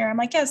things in here, I'm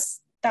like,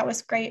 yes, that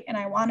was great. And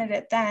I wanted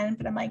it then,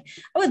 but I'm like,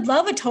 I would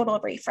love a total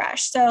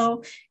refresh.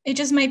 So it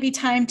just might be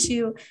time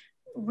to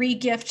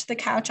re-gift the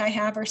couch I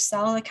have or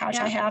sell the couch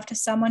I have to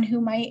someone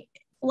who might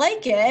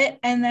like it.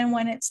 And then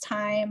when it's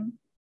time,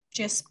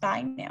 just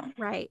buy new.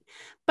 Right.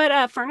 But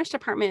a furnished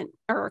apartment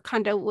or a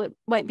condo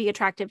might be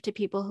attractive to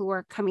people who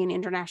are coming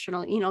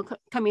international,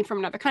 coming from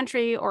another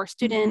country or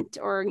student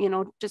or,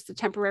 just a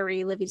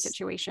temporary living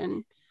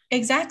situation.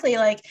 Exactly.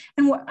 And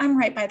I'm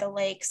right by the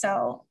lake.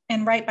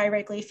 And right by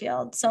Wrigley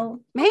Field.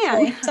 So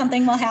man,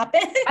 something will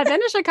happen. I've been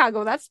to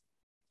Chicago.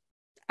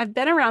 I've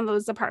been around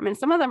those apartments.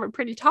 Some of them are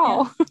pretty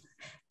tall.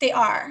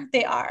 Yeah.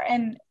 They are.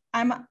 And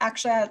I'm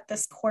actually at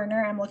this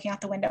corner. I'm looking out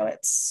the window.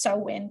 It's so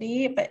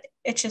windy, but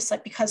it's just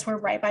like, because we're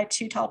right by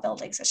 2 tall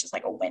buildings, it's just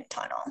like a wind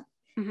tunnel.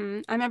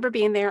 I remember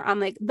being there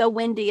on like the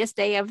windiest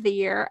day of the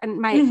year and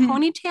my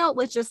ponytail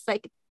was just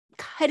like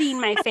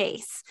cutting my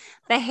face.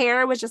 The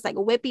hair was just like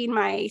whipping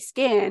my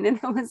skin. And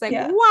I was like,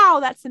 wow,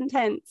 that's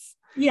intense.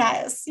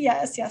 Yes.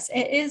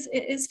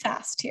 It is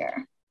fast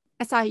here.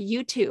 I saw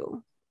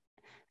U2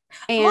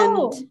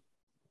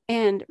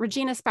 and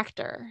Regina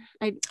Spektor.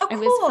 I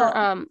was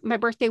for my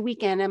birthday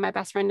weekend, and my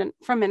best friend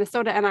from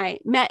Minnesota and I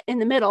met in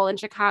the middle in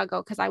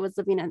Chicago because I was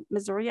living in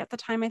Missouri at the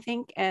time, I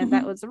think. And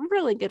that was a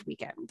really good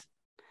weekend.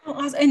 Oh,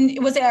 awesome.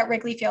 And was it at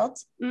Wrigley Field?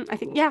 I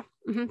think,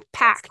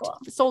 packed, cool.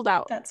 Sold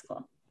out. That's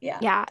cool. Yeah.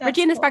 Yeah.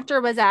 Regina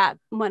Spektor was at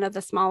one of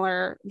the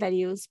smaller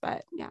venues,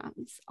 but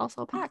it's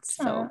also packed.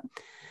 Awesome. So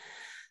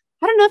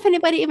I don't know if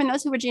anybody even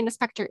knows who Regina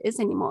Spektor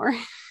is anymore.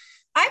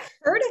 I've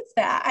heard of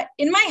that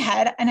in my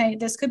head. And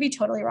this could be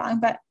totally wrong,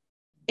 but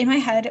in my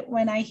head,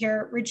 when I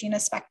hear Regina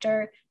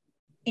Spektor,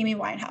 Amy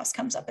Winehouse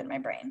comes up in my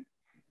brain.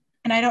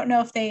 And I don't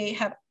know if they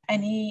have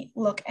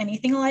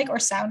anything alike or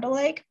sound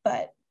alike,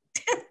 but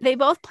they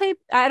both play.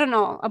 I don't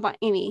know about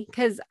Amy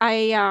because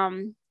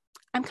I'm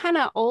kind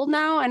of old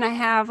now, and I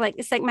have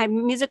it's like my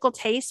musical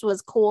taste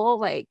was cool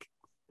like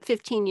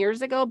 15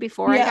 years ago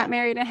before I got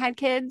married and had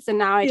kids, and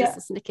now I just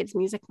listen to kids'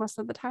 music most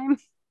of the time.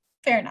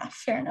 Fair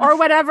enough. Or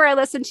whatever I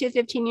listened to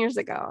 15 years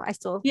ago.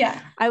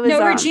 I was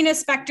Regina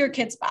Spektor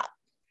Kids Bop.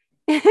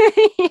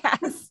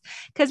 Yes,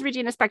 because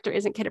Regina Spektor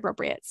isn't kid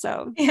appropriate.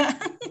 So Yeah.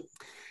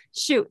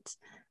 shoot.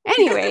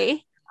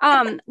 Anyway,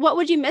 what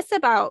would you miss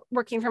about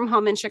working from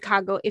home in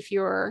Chicago if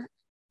you're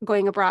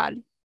going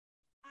abroad?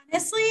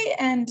 Honestly,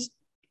 and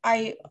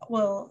I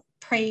will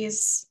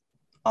praise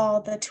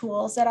all the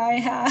tools that I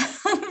have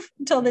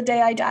until the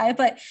day I die,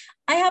 but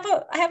I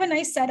have a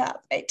nice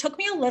setup. It took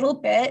me a little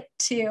bit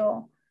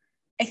to,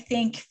 I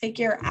think,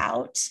 figure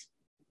out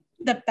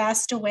the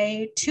best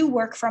way to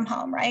work from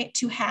home, right?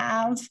 To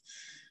have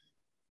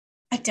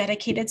a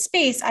dedicated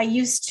space. I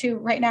used to,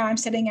 right now I'm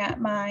sitting at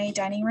my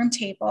dining room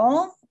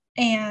table,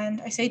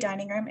 and I say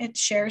dining room, it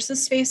shares the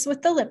space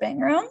with the living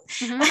room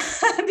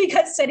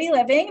because city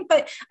living,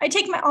 but I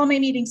take all my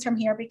meetings from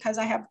here because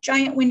I have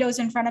giant windows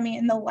in front of me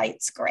and the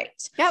light's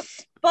great. Yep.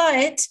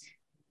 But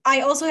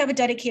I also have a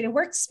dedicated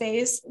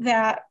workspace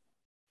that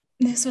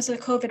this was a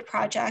COVID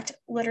project.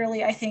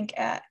 Literally, I think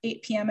at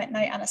 8 p.m. at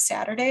night on a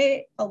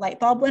Saturday, a light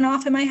bulb went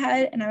off in my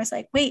head. And I was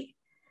like, wait,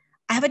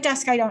 I have a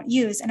desk I don't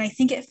use, and I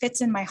think it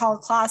fits in my hall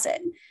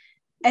closet.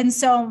 And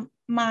so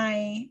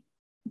my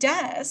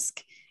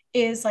desk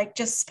is like,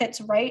 just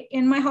fits right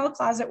in my hall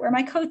closet where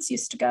my coats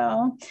used to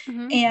go.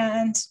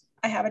 And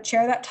I have a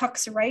chair that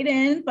tucks right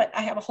in, but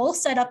I have a whole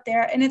setup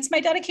there, and it's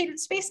my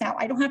dedicated space now.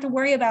 I don't have to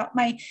worry about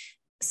my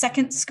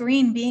second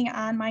screen being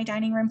on my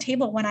dining room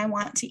table when I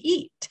want to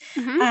eat.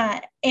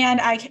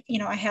 And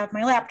I have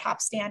my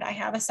laptop stand. I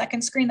have a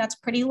second screen that's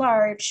pretty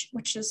large,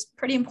 which is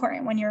pretty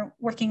important when you're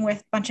working with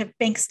a bunch of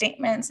bank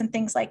statements and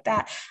things like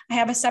that. I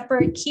have a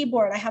separate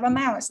keyboard. I have a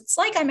mouse. It's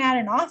like I'm at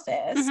an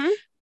office.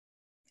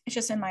 It's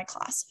just in my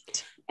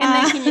closet. And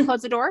then can you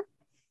close the door?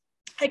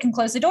 I can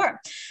close the door.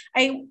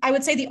 I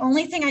would say the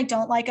only thing I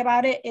don't like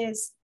about it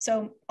is,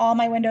 so all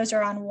my windows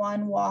are on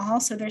one wall,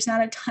 so there's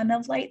not a ton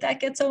of light that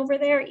gets over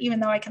there,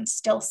 even though I can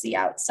still see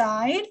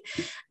outside.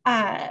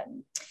 I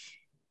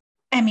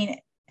mean,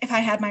 if I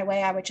had my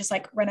way, I would just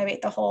like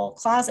renovate the whole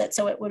closet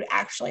so it would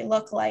actually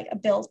look like a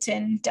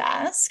built-in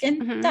desk,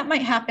 and that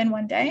might happen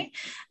one day.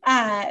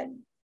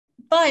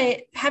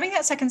 But having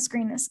that second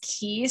screen is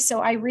key. So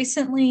I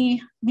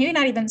recently, maybe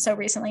not even so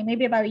recently,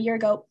 maybe about a year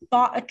ago,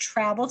 bought a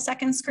travel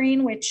second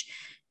screen, which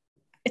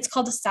it's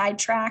called a side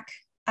track.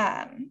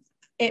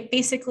 It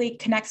basically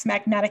connects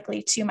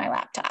magnetically to my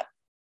laptop.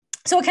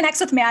 So it connects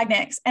with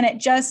magnets, and it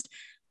just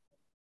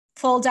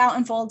folds out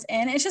and folds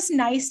in. It's just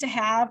nice to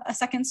have a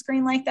second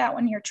screen like that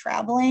when you're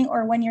traveling,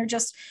 or when you're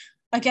just,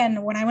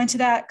 again, when I went to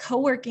that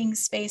co-working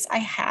space, I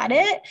had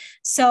it.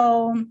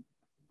 So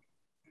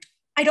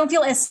I don't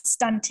feel as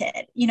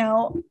stunted.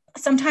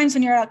 Sometimes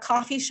when you're at a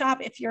coffee shop,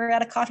 if you're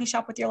at a coffee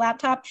shop with your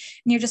laptop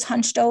and you're just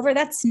hunched over,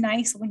 that's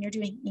nice when you're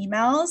doing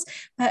emails,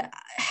 but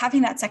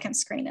having that second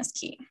screen is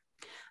key.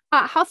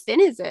 How thin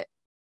is it?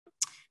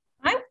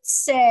 I would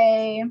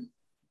say,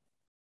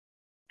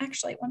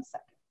 actually, one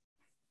second,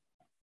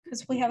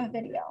 because we have a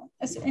video.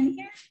 Is it in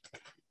here?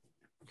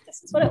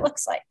 This is what it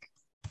looks like.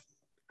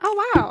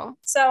 Oh, wow.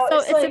 So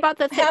it's like about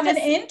the thickness. Half an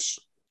inch.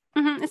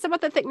 It's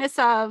about the thickness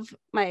of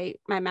my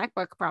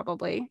MacBook,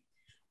 probably.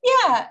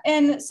 Yeah.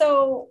 And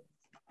so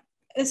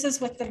this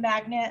is with the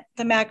magnet.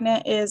 The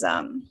magnet is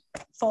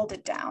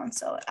folded down,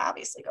 so it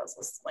obviously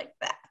goes like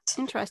that.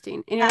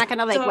 Interesting. And you're not going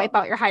to wipe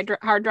out your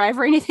hard drive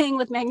or anything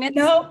with magnets?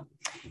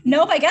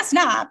 Nope, I guess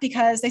not,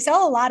 because they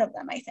sell a lot of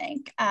them, I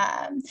think.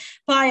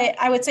 But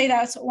I would say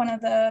that's one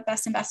of the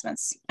best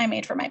investments I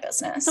made for my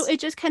business. So it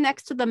just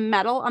connects to the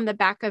metal on the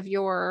back of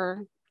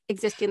your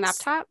existing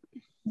laptop?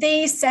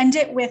 They send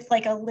it with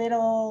like a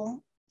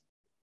little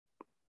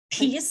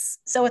piece.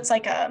 So it's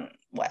like a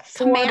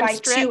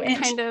 4x2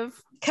 inch kind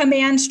of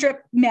command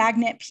strip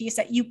magnet piece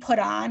that you put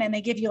on, and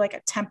they give you like a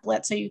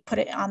template, so you put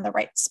it on the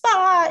right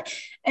spot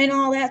and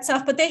all that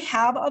stuff. But they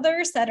have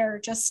others that are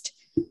just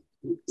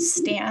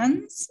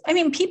stands. I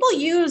mean, I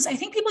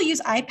think people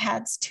use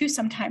iPads too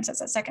sometimes as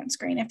a second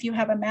screen. If you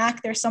have a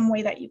Mac, there's some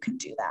way that you can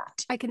do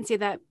that. I can see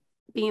that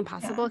being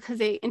possible because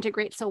they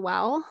integrate so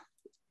well.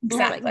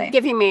 Exactly.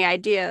 Giving me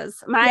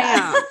ideas.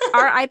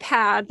 Our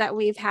iPad that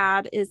we've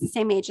had is the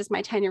same age as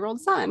my 10-year-old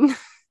son.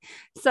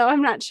 So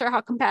I'm not sure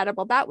how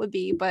compatible that would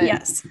be, but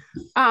yes.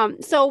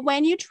 So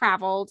when you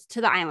traveled to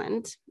the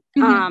island,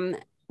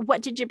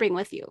 what did you bring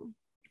with you?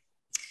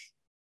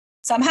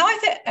 Somehow I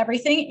fit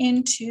everything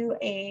into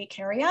a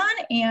carry-on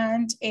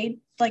and a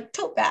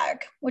tote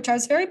bag, which I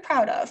was very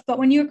proud of. But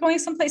when you're going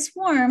someplace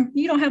warm,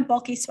 you don't have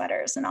bulky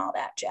sweaters and all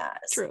that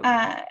jazz. True.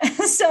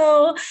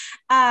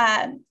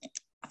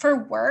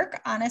 For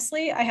work,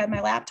 honestly, I had my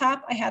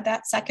laptop. I had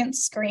that second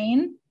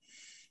screen.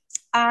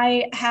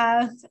 I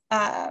have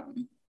a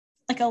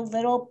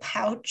little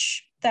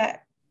pouch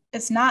that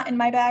is not in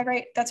my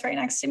bag that's right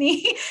next to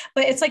me,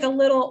 but it's like a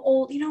little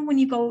old, when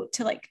you go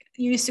to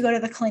you used to go to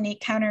the Clinique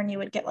counter and you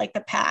would get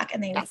the pack,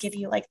 and they would give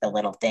you the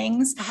little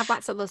things. I have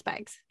lots of those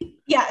bags.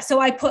 Yeah.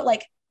 So I put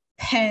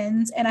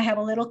pens, and I have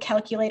a little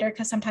calculator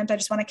because sometimes I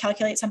just want to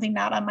calculate something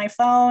not on my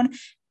phone.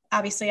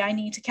 Obviously I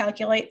need to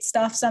calculate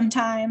stuff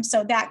sometimes.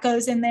 So that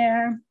goes in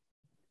there.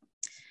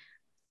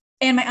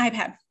 And my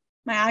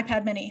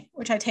iPad mini,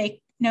 which I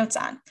take notes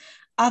on.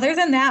 Other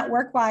than that,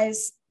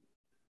 work-wise,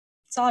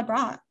 That's all I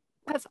brought.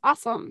 That's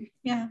awesome.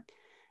 Yeah.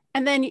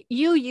 And then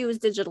you use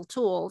digital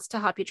tools to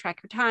help you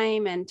track your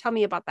time, and tell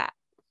me about that.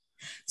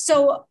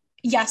 So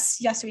yes,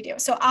 we do.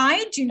 So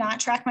I do not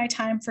track my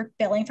time for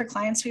billing for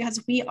clients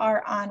because we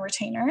are on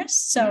retainers.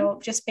 So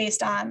just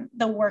based on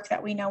the work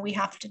that we know we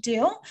have to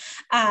do.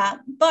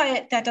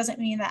 But that doesn't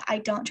mean that I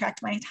don't track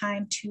my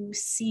time to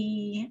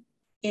see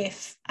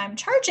if I'm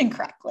charging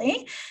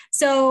correctly.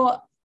 So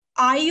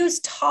I use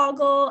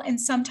Toggle,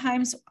 and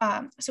sometimes,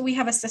 so we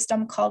have a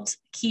system called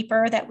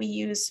Keeper that we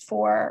use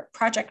for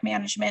project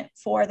management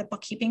for the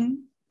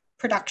bookkeeping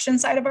production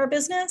side of our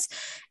business.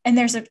 And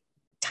there's a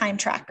time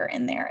tracker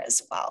in there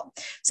as well.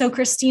 So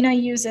Christina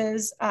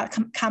uses a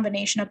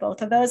combination of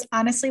both of those.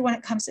 Honestly, when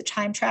it comes to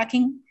time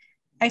tracking,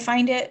 I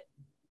find it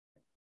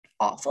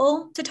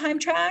awful to time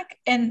track.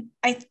 And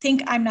I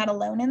think I'm not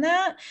alone in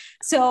that.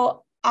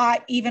 So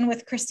even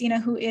with Christina,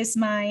 who is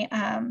my,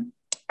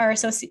 our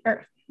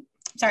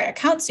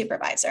account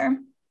supervisor,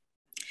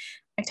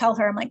 I tell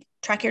her, I'm like,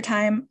 track your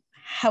time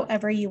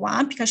however you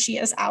want, because she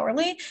is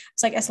hourly.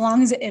 It's like, as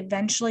long as it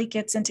eventually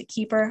gets into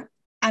Keeper,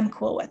 I'm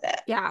cool with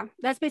it. Yeah,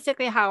 that's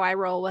basically how I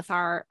roll with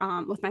our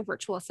with my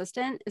virtual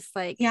assistant. It's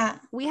like, yeah,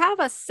 we have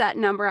a set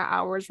number of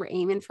hours we're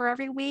aiming for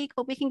every week,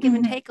 but we can give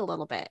and take a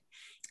little bit.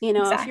 You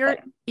know,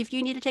 exactly. if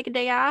you need to take a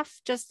day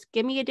off, just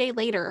give me a day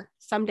later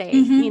someday,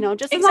 you know,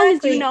 just as long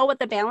as you know what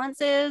the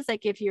balance is.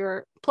 Like if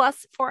you're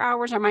plus 4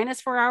 hours or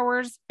minus 4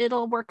 hours,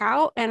 it'll work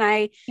out. And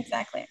I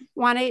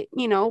want to,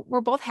 you know,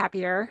 we're both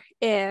happier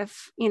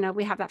if, you know,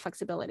 we have that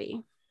flexibility.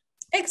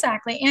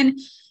 Exactly. And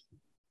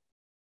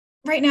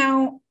right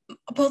now,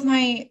 both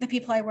the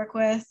people I work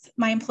with,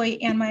 my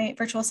employee and my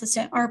virtual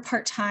assistant, are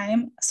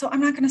part-time. So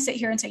I'm not going to sit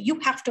here and say, you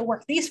have to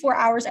work these 4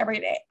 hours every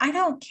day. I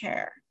don't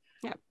care.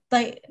 Yep.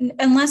 Like,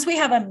 unless we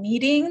have a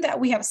meeting that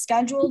we have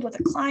scheduled with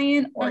a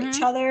client or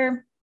each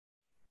other,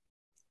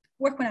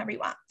 work whenever you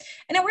want.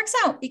 And it works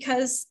out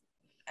because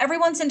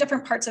everyone's in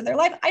different parts of their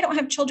life. I don't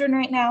have children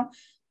right now.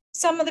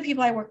 Some of the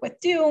people I work with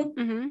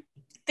do.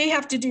 They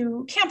have to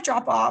do camp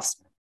drop-offs.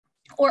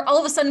 Or all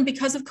of a sudden,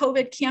 because of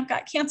COVID, camp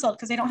got canceled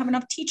because they don't have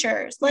enough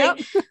teachers,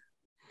 like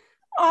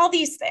all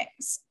these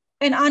things.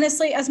 And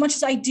honestly, as much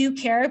as I do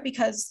care,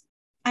 because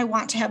I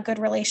want to have good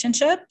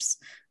relationships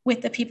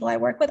with the people I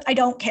work with, I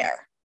don't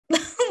care.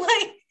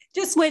 Like,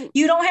 just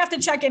you don't have to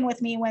check in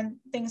with me when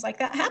things like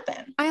that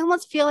happen. I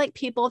almost feel like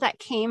people that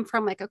came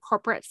from like a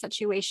corporate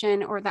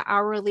situation or the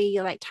hourly,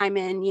 like time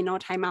in, you know,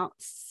 time out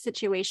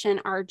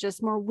situation are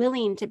just more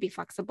willing to be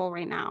flexible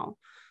right now.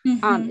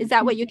 Is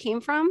that what you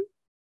came from?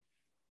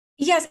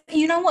 Yes.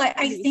 You know what?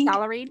 I think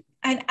salaried.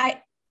 And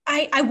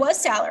I was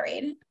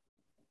salaried,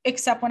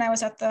 except when I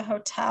was at the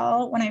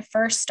hotel. When I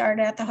first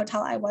started at the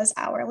hotel, I was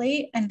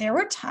hourly. And there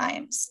were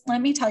times, let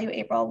me tell you,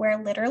 April, where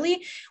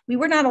literally we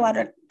were not allowed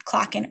to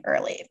clock in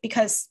early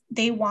because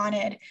they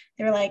were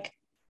like,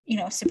 you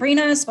know,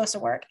 Sabrina is supposed to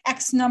work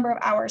X number of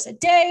hours a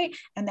day,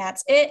 and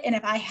that's it. And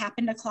if I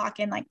happened to clock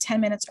in like 10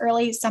 minutes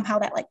early, somehow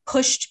that like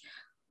pushed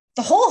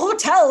the whole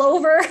hotel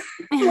over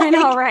I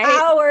know, right?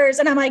 hours.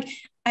 And I'm like,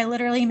 I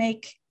literally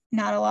make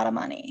not a lot of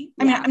money.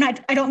 I mean,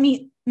 I don't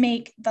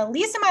make the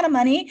least amount of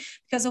money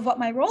because of what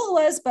my role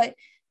was, but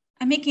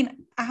I'm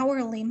making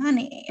hourly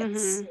money.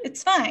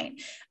 It's fine.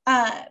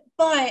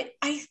 But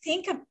I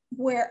think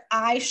where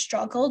I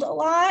struggled a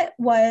lot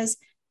was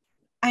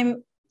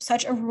I'm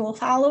such a rule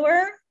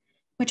follower,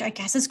 which I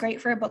guess is great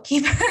for a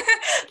bookkeeper,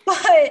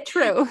 but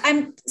true.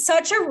 I'm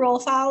such a rule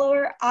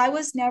follower. I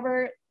was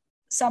never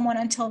someone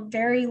until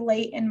very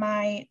late in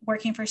my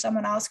working for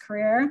someone else's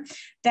career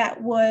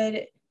that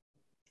would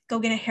go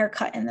get a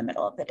haircut in the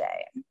middle of the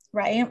day,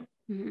 right?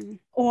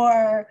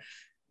 Or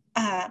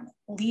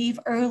leave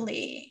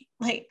early.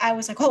 Like I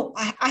was like, oh,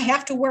 I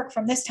have to work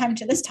from this time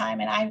to this time.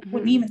 And I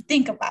wouldn't even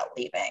think about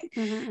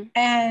leaving.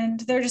 And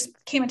there just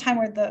came a time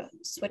where the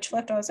switch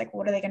flipped. I was like,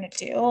 what are they going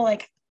to do?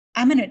 Like,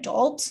 I'm an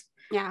adult.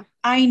 Yeah.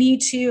 I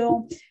need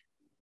to,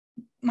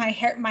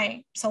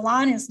 my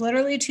salon is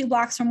literally 2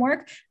 blocks from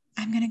work.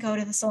 I'm going to go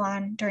to the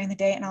salon during the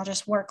day and I'll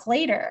just work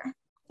later.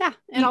 Yeah,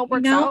 it all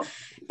works out.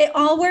 It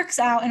all works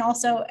out. And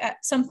also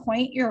at some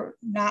point you're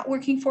not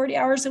working 40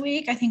 hours a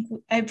week. I think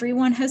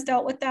everyone has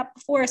dealt with that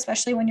before,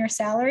 especially when you're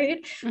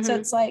salaried. So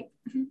it's like,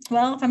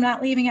 well, if I'm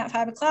not leaving at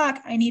 5 o'clock,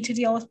 I need to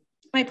deal with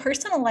my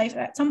personal life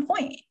at some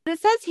point. It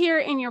says here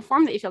in your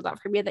form that you filled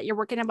out for me that you're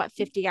working about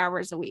 50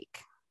 hours a week.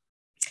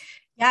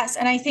 Yes.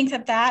 And I think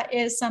that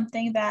is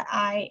something that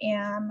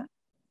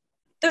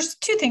there's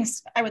 2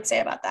 things I would say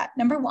about that.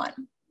 Number 1,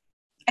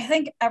 I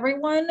think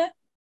everyone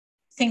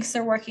thinks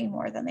they're working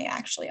more than they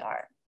actually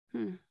are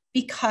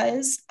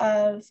because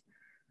of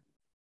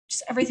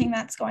just everything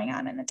that's going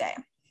on in the day.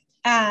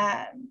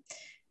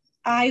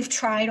 I've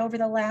tried over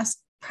the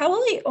last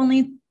probably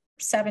only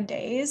 7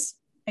 days,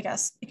 I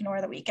guess,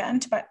 ignore the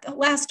weekend, but the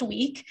last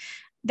week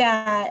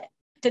that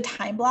the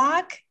time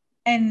block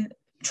and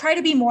try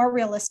to be more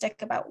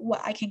realistic about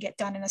what I can get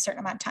done in a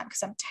certain amount of time,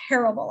 because I'm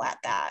terrible at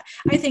that.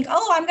 I think,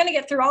 oh, I'm going to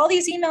get through all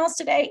these emails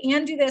today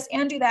and do this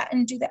and do that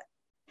and do that.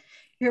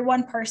 You're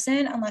one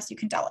person unless you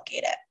can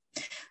delegate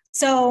it.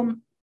 So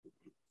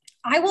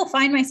I will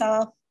find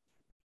myself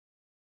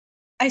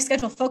I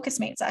schedule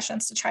Focusmate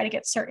sessions to try to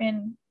get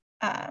certain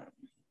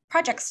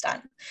projects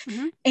done.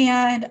 Mm-hmm.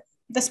 And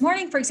this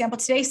morning, for example,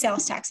 today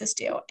sales tax is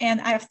due.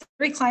 And I have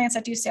 3 clients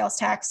that do sales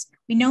tax.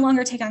 We no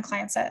longer take on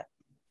clients that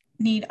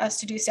need us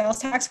to do sales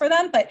tax for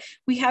them, but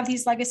we have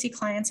these legacy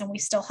clients and we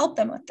still help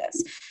them with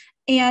this.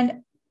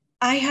 And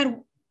I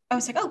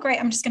was like, oh, great.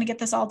 I'm just going to get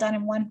this all done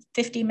in one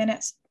 50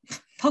 minutes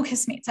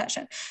Focusmate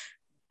session.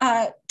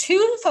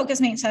 2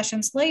 Focusmate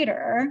sessions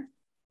later,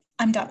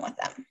 I'm done with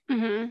them.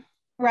 Mm-hmm.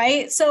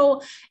 Right.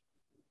 So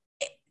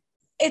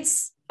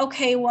it's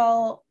okay.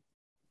 Well,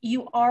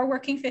 you are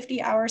working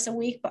 50 hours a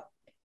week, but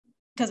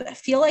does it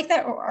feel like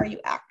that, or are you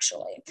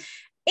actually?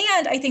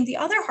 And I think the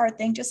other hard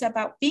thing just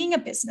about being a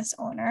business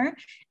owner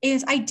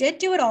is I did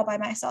do it all by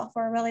myself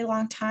for a really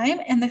long time.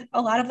 And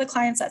a lot of the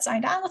clients that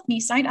signed on with me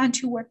signed on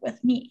to work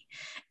with me.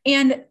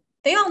 And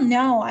they all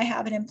know I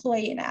have an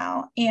employee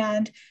now.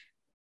 And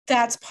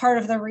that's part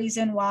of the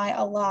reason why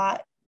a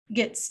lot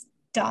gets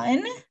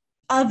done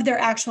of their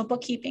actual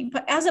bookkeeping.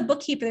 But as a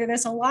bookkeeper,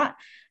 there's a lot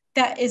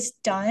that is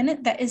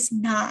done that is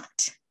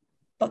not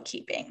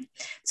bookkeeping.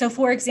 So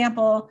for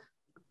example,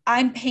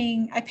 I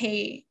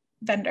pay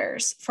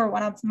vendors for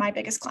one of my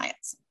biggest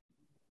clients.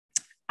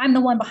 I'm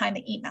the one behind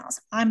the emails.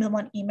 I'm the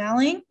one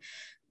emailing,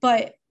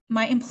 but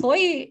my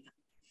employee,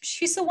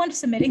 she's the one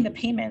submitting the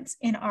payments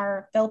in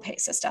our bill pay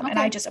system, and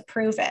I just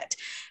approve it.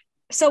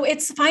 So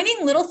it's finding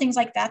little things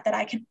like that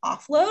I can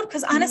offload.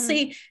 Because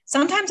honestly,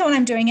 sometimes when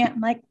I'm doing it,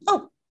 I'm like,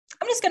 oh,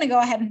 I'm just going to go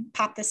ahead and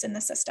pop this in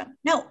the system.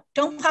 No,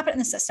 don't pop it in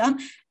the system.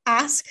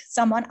 Ask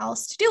someone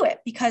else to do it,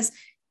 because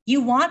you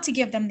want to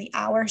give them the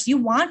hours. You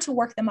want to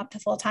work them up to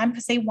full time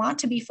because they want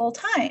to be full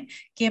time.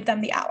 Give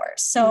them the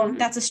hours. So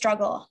that's a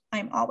struggle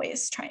I'm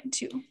always trying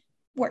to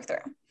work through.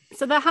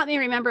 So that helped me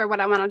remember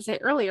what I wanted to say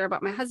earlier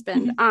about my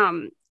husband.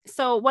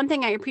 So one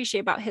thing I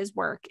appreciate about his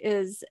work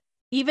is,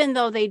 even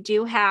though they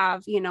do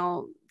have,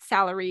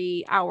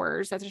 salary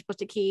hours that they're supposed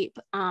to keep,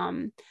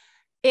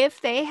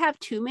 if they have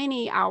too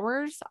many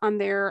hours on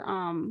their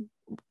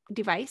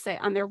device,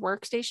 on their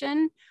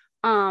workstation,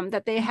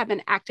 that they have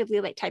been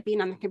actively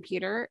typing on the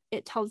computer,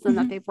 it tells them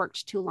that they've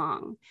worked too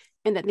long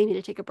and that they need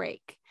to take a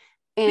break.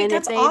 And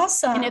that's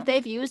awesome. And if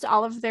they've used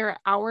all of their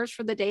hours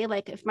for the day,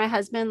 like if my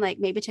husband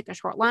maybe took a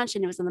short lunch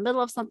and it was in the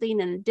middle of something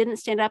and didn't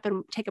stand up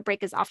and take a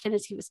break as often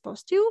as he was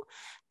supposed to,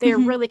 they're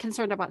really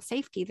concerned about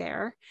safety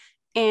there.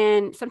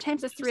 And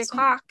sometimes it's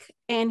 3:00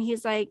 and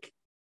he's like,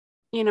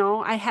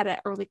 I had an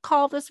early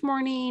call this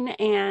morning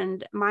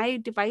and my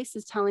device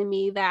is telling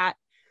me that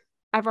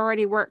I've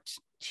already worked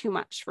too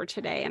much for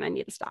today and I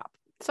need to stop.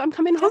 So I'm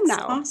coming home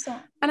now. Awesome.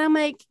 And I'm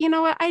like, you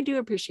know what? I do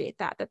appreciate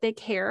that they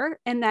care.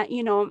 And that,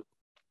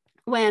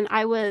 when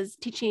I was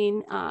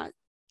teaching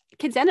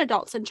kids and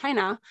adults in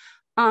China,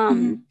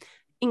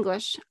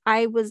 English,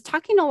 I was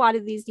talking to a lot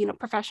of these,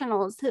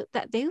 professionals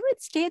that they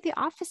would stay at the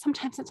office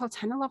sometimes until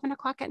 10, 11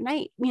 o'clock at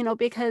night,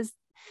 because,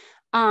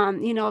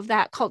 of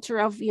that culture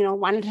of,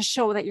 wanting to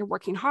show that you're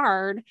working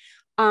hard.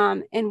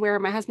 And where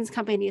my husband's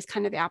company is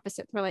kind of the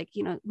opposite. We're like,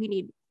 we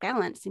need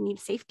balance and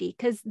need safety,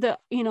 because the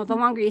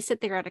longer you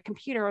sit there at a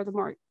computer, the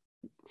more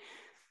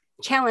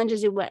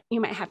challenges you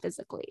might have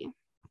physically.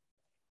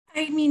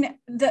 I mean,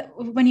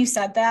 when you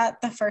said that,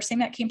 the first thing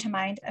that came to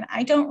mind, and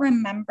I don't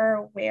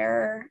remember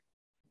where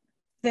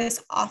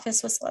this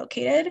office was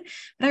located,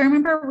 but I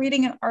remember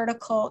reading an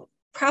article,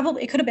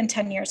 probably it could have been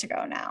 10 years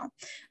ago now,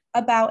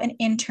 about an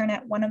intern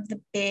at one of the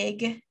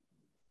big,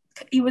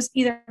 he was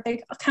either a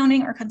big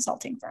accounting or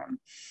consulting firm,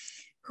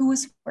 who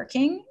was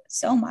working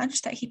so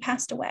much that he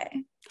passed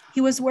away. He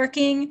was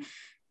working,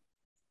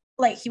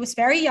 he was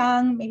very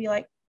young, maybe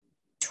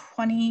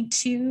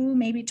 22,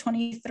 maybe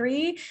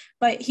 23,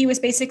 but he was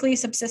basically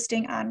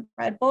subsisting on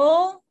Red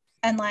Bull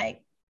and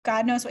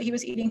God knows what he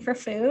was eating for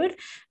food.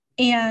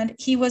 And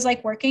he was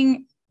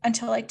working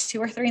until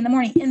 2 or 3 in the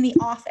morning in the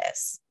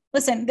office.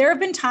 Listen, there have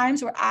been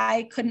times where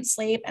I couldn't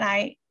sleep and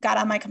I got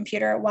on my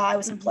computer while I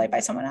was employed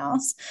by someone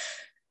else.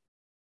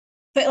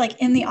 But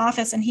in the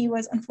office, and he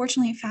was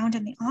unfortunately found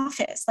in the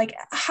office.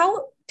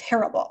 How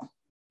terrible.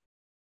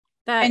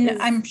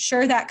 I'm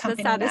sure that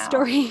company, the saddest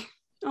story.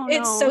 Oh,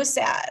 it's so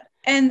sad.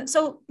 And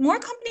so more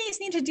companies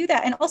need to do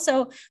that. And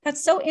also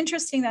that's so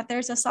interesting that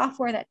there's a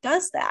software that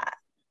does that,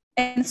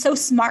 and so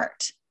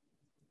smart.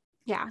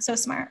 Yeah. So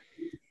smart.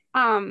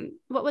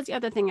 What was the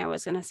other thing I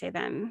was going to say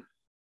then?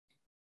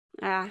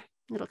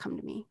 It'll come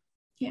to me.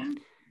 Yeah.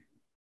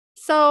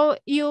 So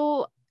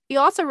you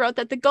also wrote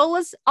that the goal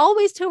is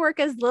always to work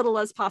as little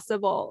as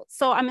possible.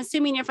 So I'm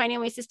assuming you're finding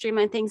ways to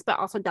streamline things, but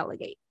also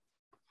delegate.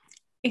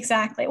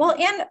 Exactly. Well,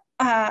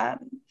 and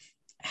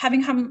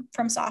having come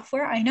from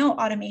software, I know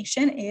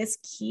automation is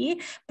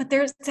key, but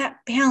there's that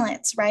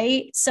balance,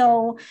 right?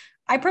 So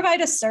I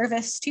provide a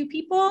service to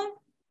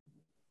people.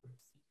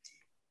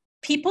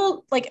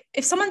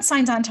 If someone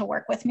signs on to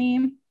work with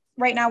me,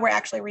 right now we're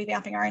actually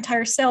revamping our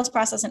entire sales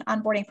process and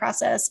onboarding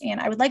process, and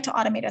I would like to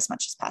automate as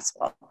much as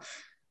possible.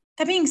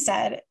 That being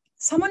said,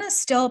 someone is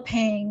still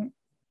paying,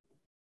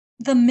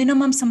 the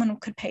minimum someone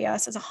could pay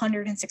us is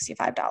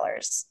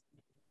 $165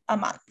 a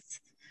month,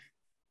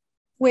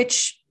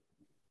 which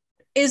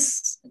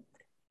is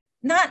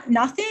not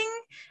nothing,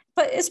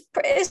 but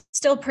it's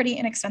still pretty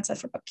inexpensive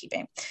for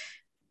bookkeeping.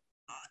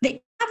 The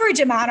average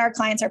amount our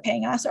clients are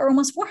paying us are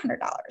almost $400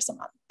 a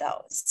month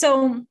though.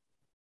 So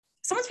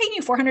someone's paying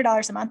you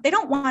 $400 a month. They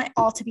don't want it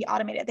all to be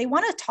automated. They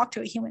want to talk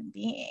to a human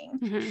being.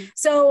 Mm-hmm.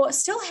 So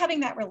still having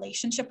that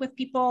relationship with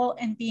people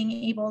and being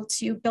able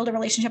to build a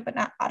relationship, but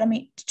not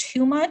automate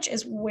too much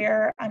is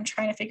where I'm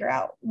trying to figure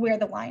out where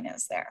the line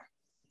is there.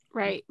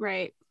 Right.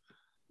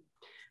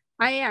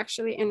 I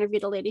actually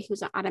interviewed a lady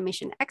who's an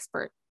automation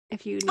expert.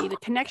 If you need a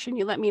connection,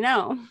 you let me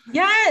know.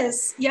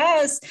 Yes.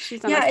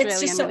 She's on Australian,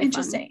 it's just so really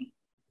interesting. Fun.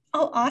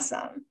 Oh,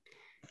 awesome.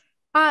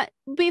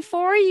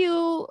 Before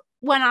you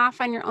went off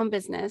on your own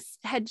business,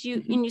 had you,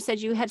 mm-hmm. and you said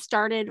you had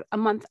started a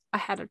month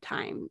ahead of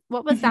time.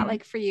 What was mm-hmm. that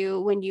like for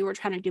you when you were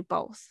trying to do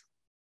both?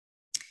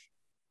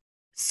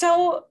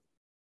 So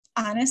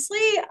honestly,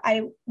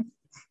 I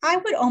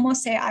would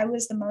almost say I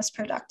was the most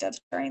productive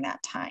during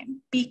that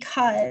time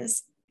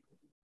because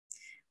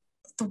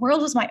the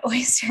world was my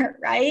oyster,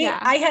 right?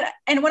 Yeah.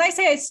 And when I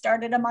say I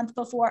started a month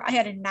before, I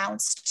had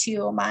announced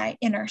to my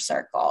inner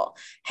circle,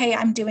 hey,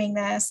 I'm doing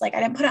this. Like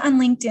I didn't put it on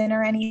LinkedIn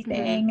or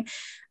anything,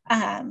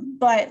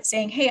 but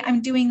saying, hey,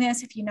 I'm doing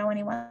this. If you know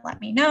anyone, let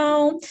me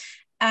know.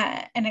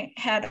 And I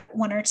had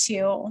 1 or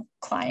 2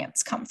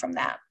 clients come from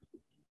that.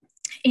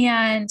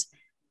 And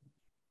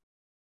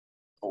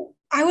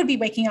I would be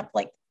waking up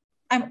like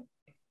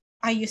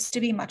I used to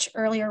be much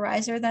earlier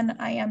riser than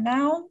I am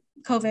now.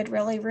 COVID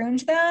really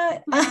ruined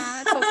that.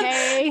 It's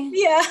okay.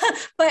 Yeah.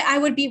 But I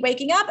would be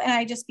waking up and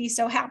I'd just be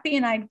so happy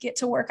and I'd get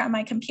to work on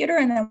my computer.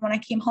 And then when I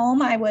came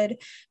home, I would,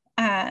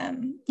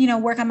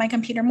 work on my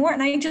computer more.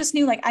 And I just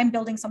knew like I'm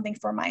building something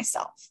for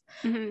myself.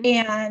 Mm-hmm.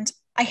 And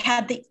I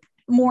had the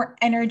more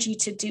energy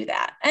to do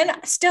that. And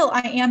still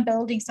I am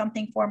building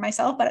something for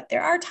myself, but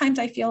there are times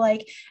I feel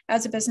like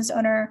as a business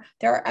owner,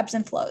 there are ebbs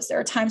and flows. There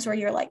are times where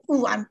you're like,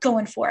 ooh, I'm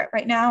going for it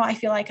right now. I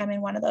feel like I'm in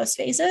one of those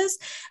phases,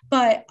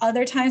 but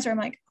other times where I'm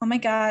like, oh my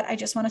God, I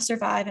just want to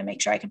survive and make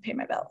sure I can pay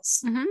my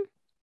bills.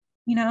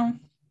 Mm-hmm.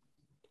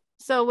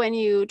 So when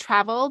you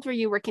traveled, were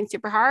you working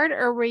super hard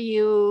or were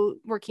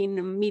you working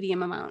a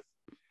medium amount?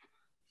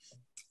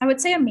 I would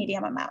say a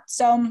medium amount.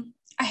 So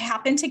I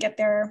happened to get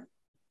there.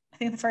 I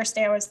think the first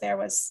day I was there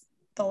was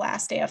the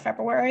last day of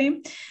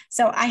February.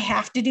 So I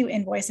have to do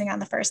invoicing on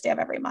the first day of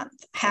every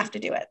month. I have to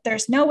do it.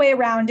 There's no way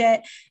around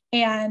it.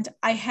 And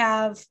I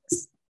have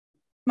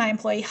my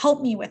employee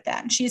help me with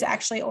that. And she's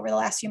actually over the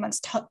last few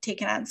months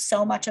taken on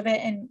so much of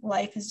it and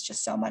life is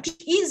just so much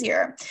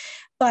easier.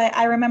 But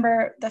I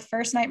remember the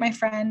first night my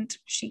friend,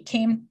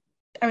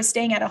 I was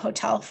staying at a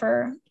hotel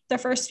for the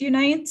first few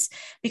nights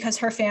because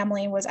her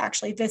family was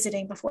actually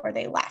visiting before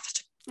they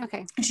left.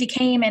 Okay. And she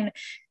came and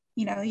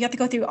you have to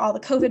go through all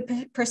the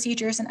COVID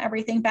procedures and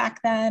everything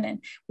back then.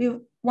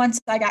 And once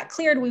I got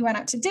cleared, we went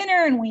out to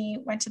dinner and we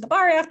went to the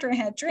bar after and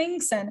had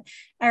drinks. And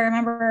I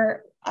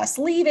remember us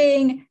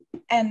leaving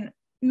and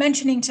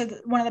mentioning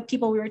to one of the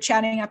people we were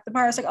chatting at the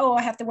bar, I was like, oh,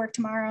 I have to work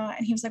tomorrow.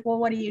 And he was like, well,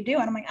 what do you do?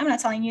 And I'm like, I'm not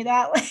telling you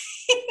that.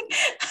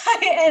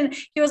 And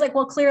he was like,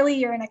 well, clearly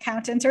you're an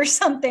accountant or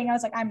something. I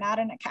was like, I'm not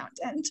an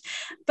accountant.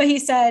 But he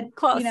said,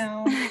 close.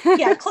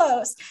 Yeah,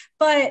 close.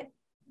 But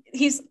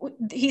he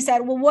said,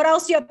 well, what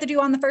else do you have to do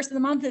on the first of the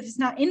month if it's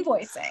not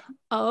invoicing?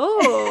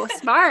 Oh,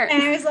 smart.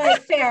 And I was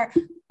like, fair.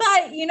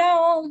 But,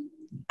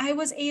 I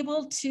was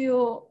able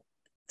to,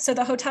 so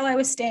the hotel I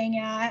was staying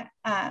at,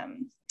 I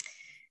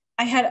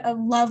had a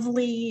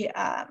lovely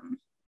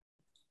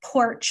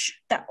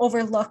porch that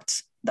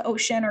overlooked the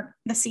ocean or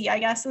the sea, I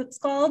guess it's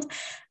called.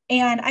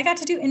 And I got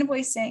to do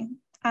invoicing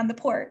on the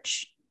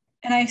porch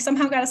and I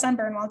somehow got a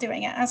sunburn while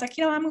doing it. I was like,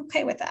 I'm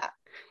okay with that.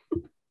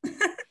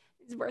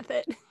 It's worth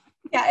it.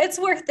 Yeah, it's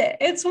worth it.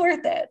 It's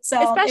worth it.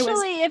 So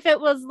especially if it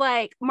was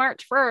like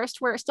March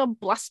 1st, where it's still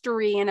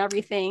blustery and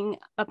everything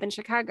up in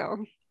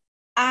Chicago.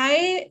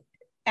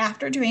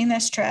 After doing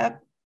this trip,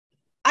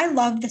 I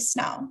love the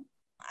snow.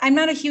 I'm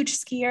not a huge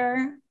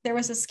skier. There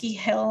was a ski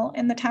hill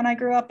in the town I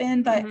grew up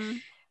in, but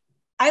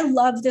I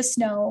love the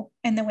snow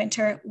in the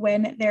winter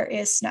when there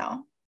is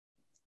snow.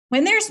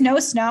 When there's no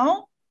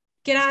snow,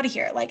 get out of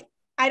here. Like,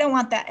 I don't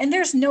want that. And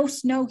there's no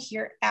snow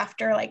here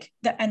after like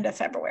the end of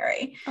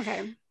February.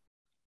 Okay.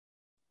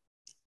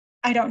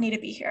 I don't need to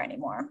be here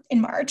anymore in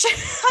March.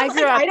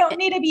 I don't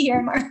need to be here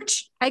in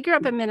March. I grew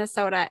up in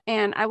Minnesota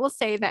and I will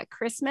say that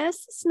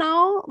Christmas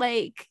snow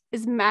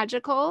is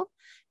magical,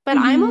 but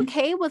I'm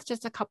okay with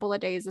just a couple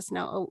of days of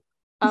snow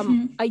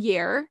a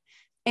year.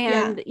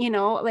 And,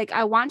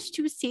 I want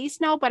to see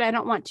snow, but I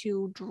don't want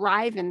to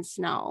drive in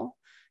snow.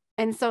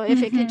 And so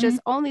if it could just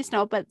only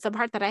snow, but the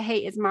part that I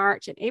hate is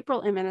March and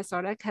April in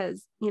Minnesota,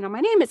 because, my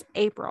name is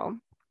April.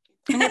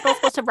 And April's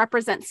supposed to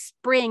represent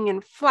spring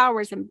and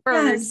flowers and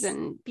birds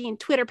and being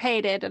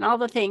Twitter-pated and all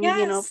the things,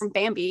 from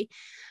Bambi.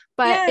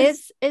 But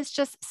it's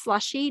just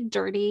slushy,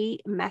 dirty,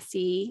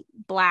 messy,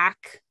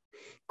 black,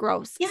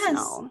 gross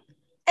snow.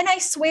 And I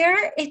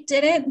swear it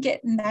didn't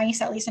get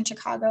nice, at least in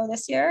Chicago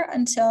this year,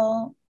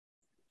 until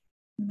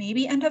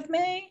maybe end of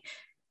May.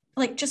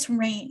 Like just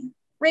rain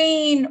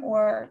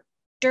or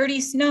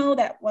dirty snow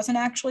that wasn't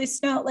actually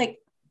snow. Like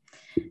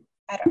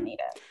I don't need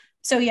it.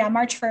 So yeah,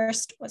 March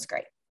 1st was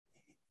great.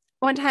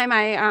 One time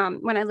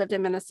when I lived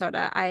in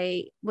Minnesota,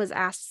 I was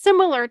asked,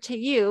 similar to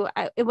you,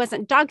 it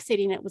wasn't dog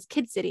sitting, it was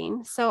kid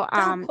sitting. So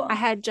Cool. I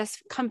had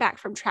just come back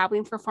from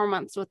traveling for 4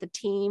 months with a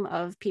team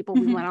of people.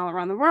 Mm-hmm. We went all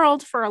around the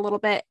world for a little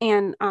bit.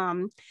 And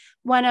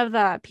one of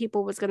the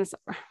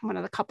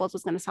couples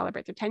was going to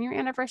celebrate their 10-year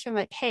anniversary. I'm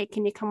like, hey,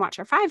 can you come watch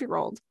our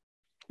 5-year-old?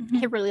 Mm-hmm.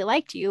 He really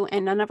liked you.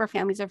 And none of our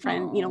families or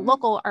friends,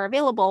 local are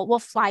available. We'll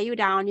fly you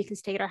down. You can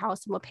stay at our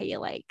house and we'll pay you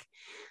like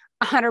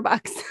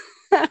 $100.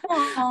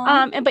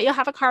 But you'll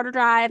have a car to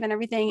drive and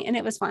everything. And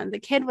it was fun. The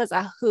kid was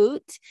a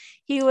hoot.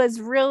 He was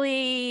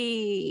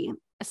really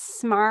a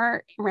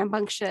smart,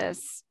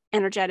 rambunctious,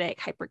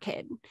 energetic, hyper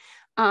kid.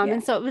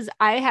 And so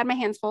I had my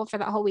hands full for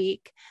that whole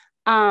week.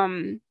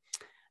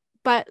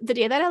 But the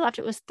day that I left,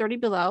 it was 30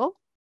 below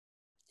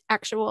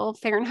actual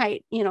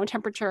Fahrenheit,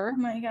 temperature. Oh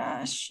my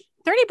gosh.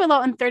 30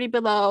 below and 30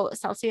 below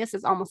Celsius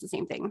is almost the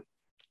same thing.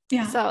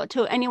 Yeah. So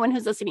to anyone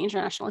who's listening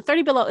internationally,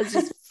 30 below is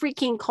just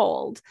freaking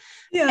cold.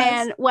 Yes.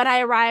 And when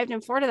I arrived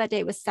in Florida that day,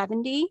 it was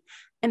 70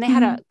 and they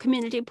had a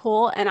community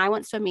pool and I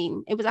went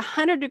swimming. It was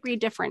 100-degree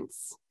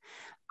difference.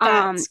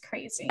 That's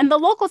crazy. And the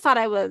locals thought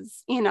I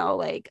was,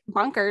 like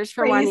bonkers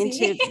for wanting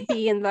to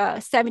be in the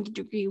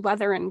 70-degree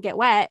weather and get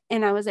wet.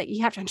 And I was like,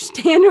 you have to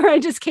understand where I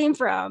just came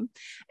from.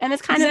 And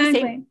it's kind of the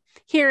same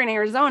here in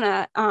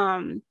Arizona.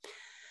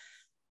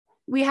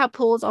 We have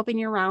pools open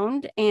year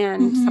round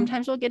and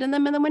sometimes we'll get in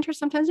them in the winter.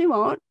 Sometimes we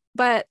won't,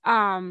 but,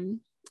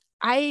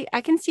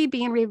 I can see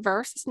being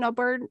reverse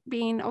snowbird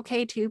being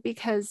okay too,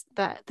 because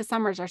the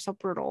summers are so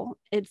brutal.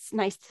 It's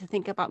nice to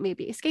think about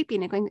maybe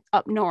escaping and going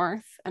up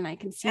north. And I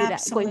can see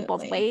that going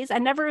both ways. I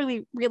never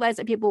really realized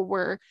that people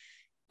were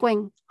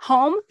going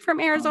home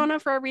from Arizona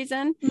for a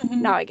reason.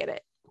 Now I get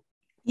it.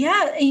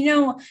 Yeah.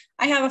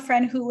 I have a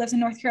friend who lives in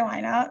North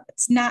Carolina.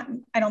 It's not,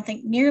 I don't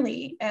think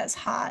nearly as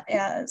hot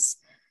as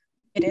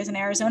it is in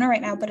Arizona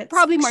right now, but it's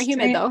probably more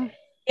humid though.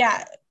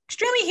 Yeah.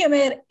 Extremely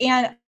humid.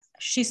 And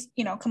she's,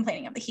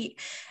 complaining of the heat,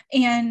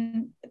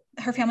 and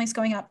her family's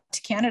going up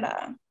to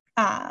Canada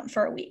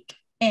for a week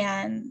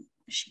and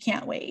she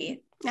can't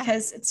wait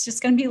because it's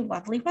just going to be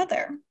lovely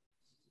weather.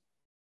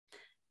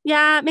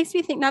 Yeah. It makes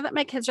me think now that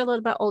my kids are a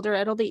little bit older,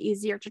 it'll be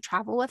easier to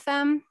travel with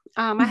them.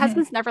 My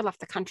husband's never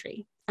left the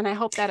country and I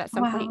hope that at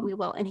some point we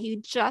will. And he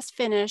just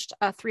finished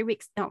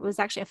it was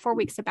actually a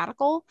 4-week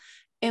sabbatical.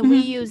 And we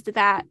used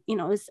that, it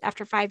was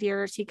after 5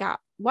 years, he got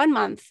 1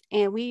 month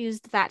and we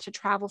used that to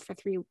travel for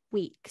 3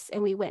 weeks.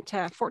 And we went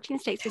to 14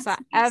 states. We saw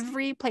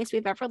every place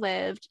we've ever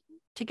lived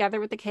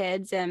together with the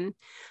kids. And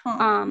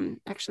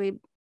we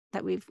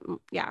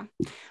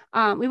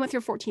went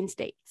through 14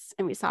 states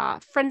and we saw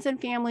friends and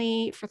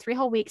family for 3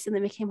 whole weeks. And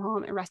then we came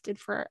home and rested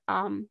for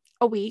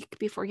a week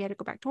before he had to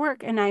go back to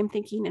work. And I'm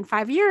thinking in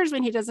 5 years,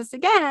 when he does this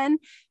again,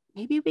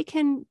 maybe we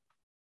can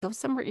go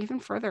somewhere even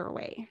further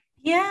away.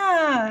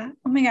 Yeah.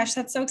 Oh my gosh,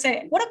 that's so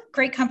exciting. What a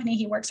great company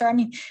he works for. I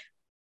mean,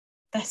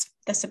 that's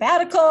the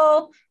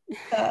sabbatical,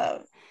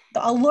 the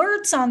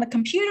alerts on the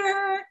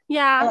computer.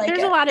 Yeah,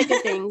 there's a lot of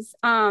good things.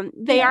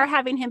 They are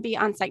having him be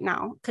on site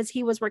now because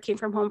he was working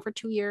from home for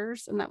 2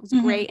 years and that was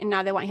great. And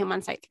now they want him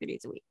on site 3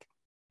 days a week.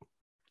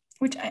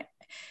 Which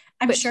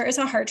I'm sure is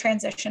a hard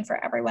transition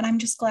for everyone. I'm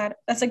just glad.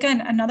 That's again,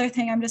 another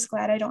thing I'm just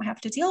glad I don't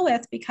have to deal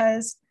with,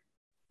 because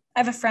I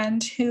have a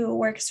friend who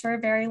works for a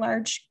very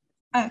large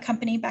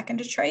company back in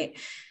Detroit.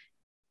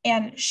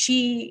 And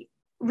she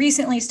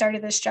recently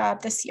started this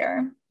job this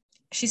year.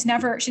 She's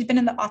been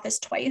in the office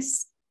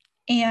twice.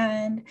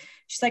 And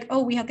she's like,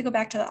 oh, we have to go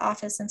back to the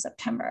office in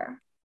September.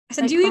 I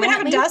said, do you even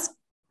have a desk?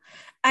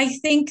 I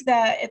think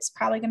that it's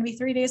probably going to be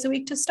 3 days a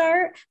week to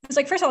start. I was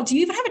like, first of all, do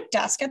you even have a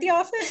desk at the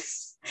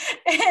office?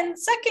 And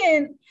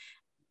second,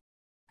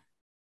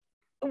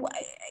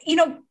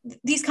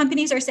 these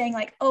companies are saying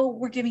like, oh,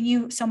 we're giving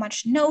you so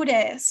much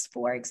notice,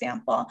 for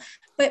example,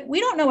 but we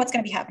don't know what's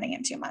going to be happening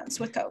in 2 months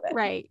with COVID.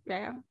 Right.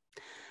 Yeah.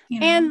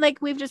 And like,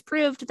 we've just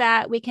proved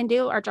that we can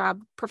do our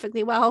job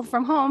perfectly well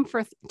from home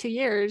for 2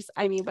 years.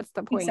 I mean, what's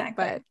the point?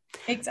 Exactly.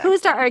 But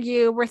who's to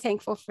argue? We're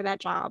thankful for that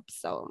job.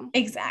 So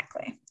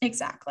exactly.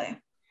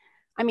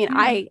 I mean,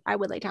 I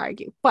would like to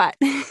argue, but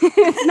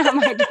it's not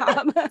my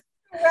job.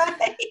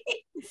 Right.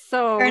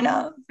 So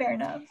fair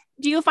enough.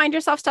 Do you find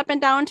yourself stepping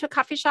down to a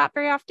coffee shop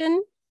very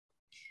often?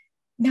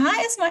 Not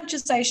as much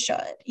as I should.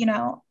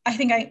 I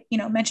think I,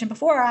 mentioned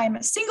before, I'm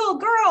a single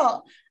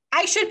girl.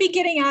 I should be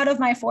getting out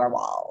of my 4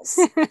 walls.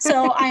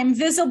 So I'm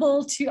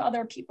visible to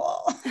other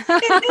people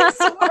in this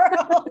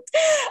world.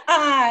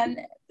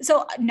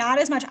 So not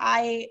as much.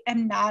 I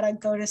am not a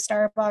go to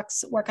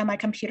Starbucks, work on my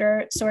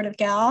computer sort of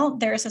gal.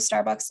 There's a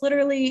Starbucks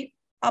literally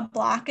a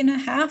block and a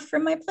half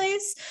from my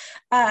place.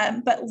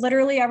 But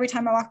literally every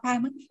time I walk by,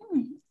 I'm like,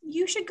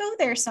 you should go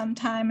there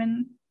sometime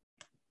and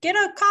get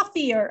a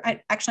coffee, or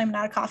I'm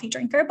not a coffee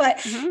drinker,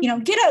 but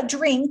get a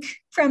drink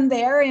from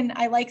there. And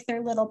I like their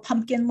little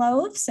pumpkin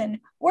loaves and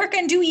work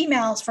and do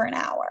emails for an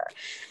hour.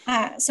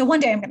 So one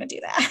day I'm going to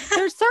do that.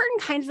 There's certain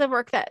kinds of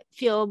work that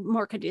feel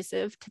more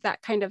conducive to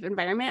that kind of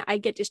environment. I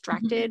get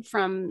distracted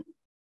from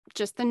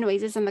just the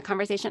noises and the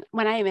conversation.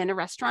 When I am in a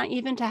restaurant,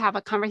 even to have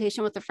a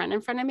conversation with a friend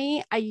in front of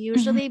me, I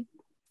usually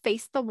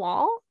face the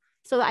wall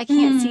so that I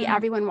can't see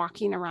everyone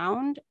walking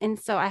around. And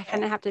so I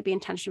kind of have to be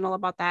intentional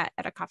about that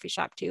at a coffee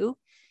shop too.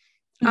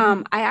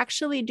 I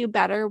actually do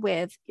better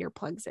with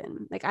earplugs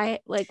in.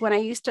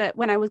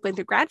 When I was going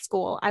through grad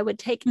school, I would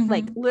take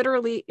like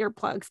literally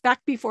earplugs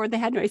back before they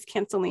had noise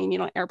canceling,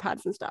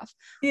 AirPods and stuff.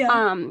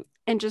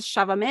 And just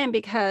shove them in,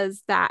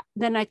 because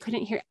then I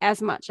couldn't hear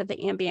as much of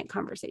the ambient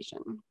conversation.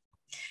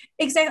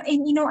 Exactly.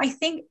 And, I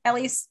think at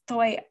least the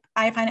way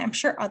I find it, I'm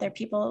sure other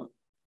people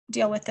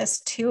deal with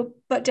this too,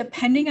 but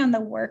depending on the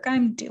work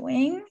I'm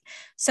doing.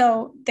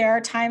 So there are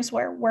times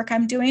where work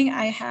I'm doing,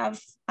 I have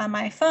on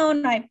my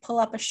phone, I pull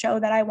up a show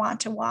that I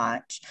want to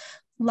watch.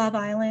 Love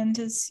Island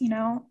is,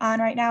 on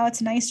right now.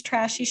 It's a nice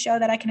trashy show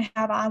that I can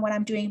have on when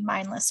I'm doing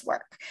mindless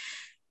work.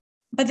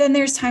 But then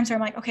there's times where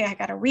I'm like, okay, I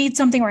got to read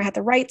something or I have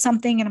to write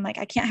something. And I'm like,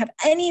 I can't have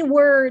any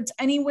words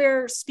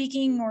anywhere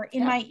speaking or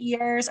in my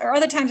ears. Or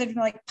other times I've been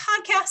like,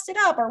 podcast it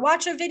up or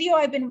watch a video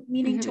I've been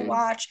meaning to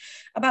watch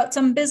about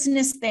some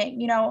business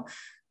thing,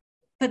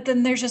 But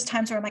then there's just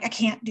times where I'm like, I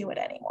can't do it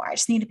anymore. I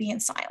just need to be in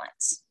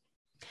silence.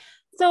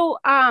 So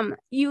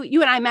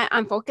you and I met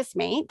on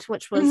Focusmate,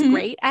 which was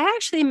great. I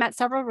actually met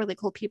several really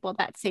cool people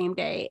that same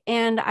day.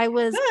 And I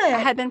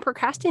had been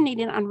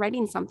procrastinating on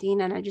writing something,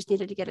 and I just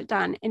needed to get it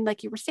done. And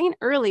like you were saying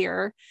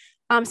earlier,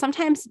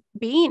 sometimes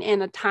being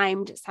in a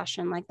timed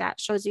session like that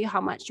shows you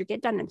how much you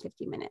get done in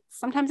 50 minutes.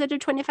 Sometimes I do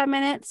 25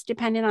 minutes,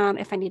 depending on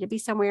if I need to be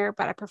somewhere,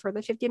 but I prefer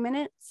the 50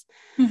 minutes.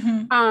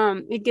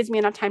 It gives me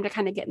enough time to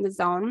kind of get in the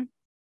zone.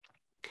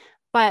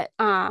 But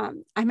I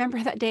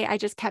remember that day I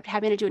just kept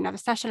having to do another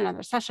session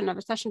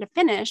to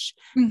finish.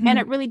 And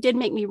it really did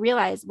make me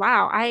realize,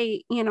 wow,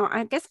 I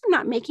guess I'm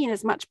not making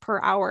as much per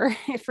hour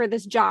for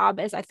this job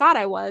as I thought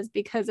I was,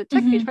 because it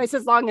took me twice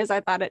as long as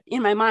I thought it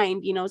in my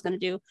mind, was going to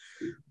do.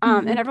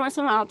 And every once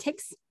in a while it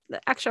takes the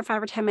extra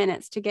 5 or 10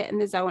 minutes to get in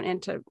the zone and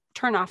to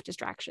turn off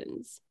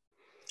distractions.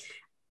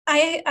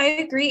 I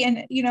agree.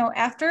 And,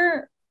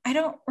 after, I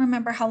don't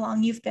remember how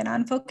long you've been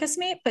on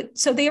Focusmate, but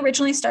so they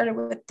originally started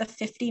with the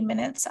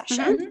 50-minute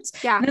sessions.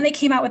 And then they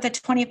came out with the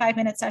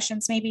 25-minute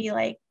sessions, maybe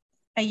like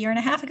a year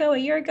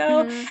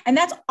ago. And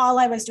that's all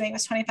I was doing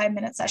was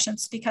 25-minute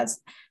sessions,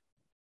 because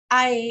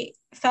I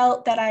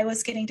felt that I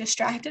was getting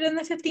distracted in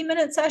the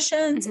 50-minute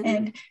sessions,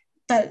 and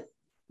the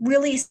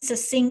really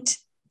succinct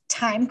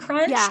time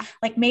crunch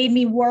like made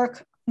me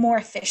work more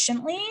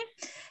efficiently.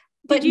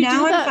 But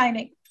now I'm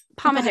finding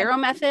Pomodoro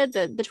method,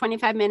 the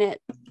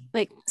 25-minute,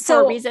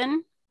 for a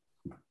reason?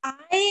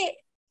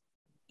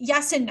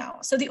 Yes and no.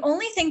 So the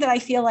only thing that I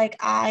feel like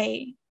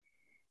I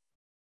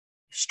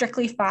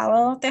strictly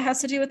follow that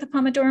has to do with the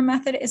Pomodoro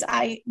method is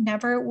I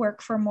never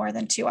work for more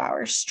than 2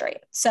 hours straight.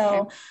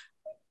 So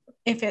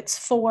if it's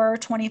 4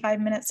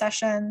 25-minute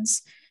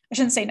sessions, I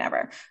shouldn't say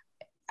never.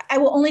 I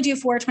will only do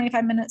 4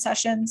 25-minute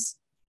sessions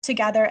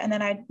together, and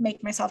then I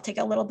make myself take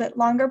a little bit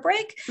longer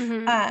break.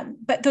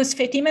 But those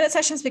 50-minute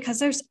sessions, because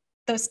there's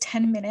those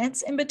 10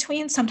 minutes in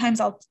between, sometimes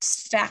I'll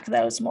stack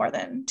those more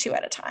than 2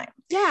 at a time.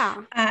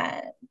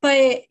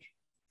 But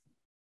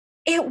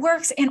it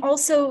works. And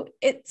also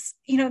it's,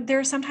 there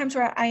are some times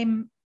where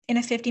I'm in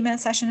a 50-minute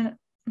session,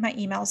 my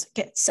emails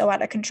get so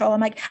out of control. I'm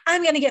like,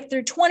 I'm going to get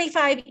through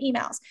 25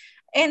 emails.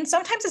 And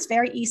sometimes it's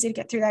very easy to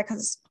get through that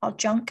because it's all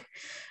junk.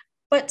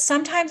 But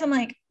sometimes I'm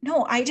like,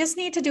 no, I just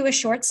need to do a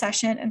short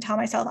session and tell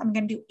myself I'm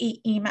going to do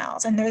 8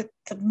 emails, and they're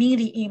the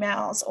meaty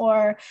emails,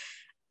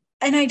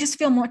 and I just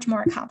feel much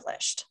more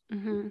accomplished.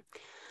 Do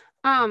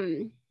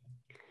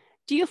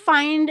you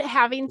find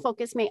having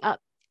Focusmate up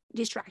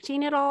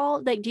distracting at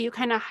all? Like, do you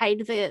kind of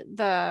hide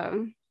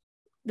the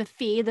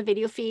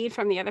video feed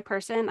from the other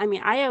person? I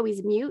mean, I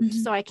always mute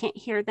so I can't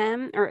hear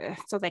them, or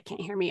so they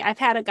can't hear me. I've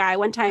had a guy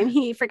one time,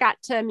 he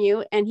forgot to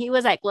mute, and he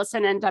was like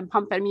listening to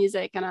pumping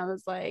music, and I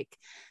was like,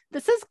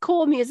 this is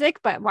cool music,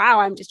 but wow,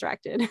 I'm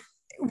distracted.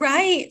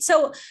 Right.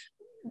 So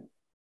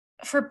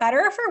for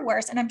better or for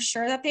worse, and I'm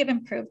sure that they've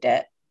improved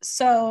it.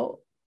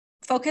 So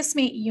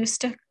Focusmate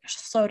used to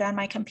slow down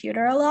my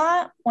computer a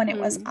lot when it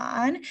was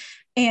on.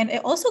 And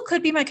it also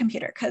could be my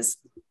computer, because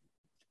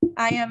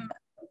I am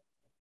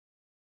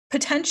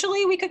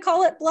potentially, we could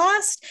call it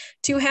blessed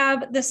to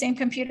have the same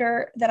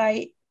computer that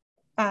I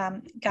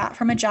got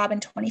from a job in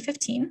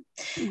 2015,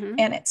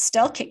 and it's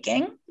still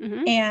kicking.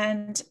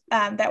 And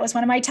that was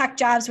one of my tech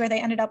jobs where they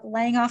ended up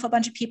laying off a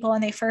bunch of people,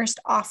 and they first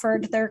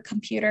offered their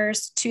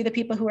computers to the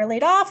people who were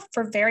laid off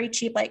for very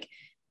cheap, like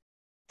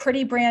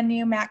pretty brand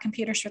new Mac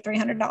computers for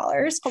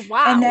 $300. Oh,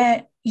 wow. And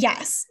then,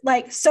 yes,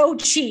 like so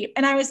cheap.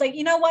 And I was like,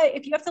 you know what,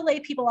 if you have to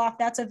lay people off,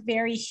 that's a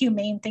very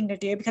humane thing to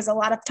do, because a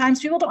lot of times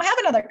people don't have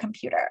another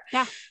computer.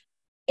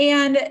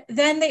 And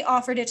then they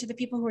offered it to the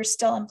people who were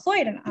still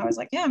employed. And I was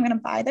like, yeah, I'm going to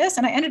buy this.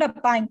 And I ended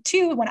up buying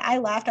 2. When I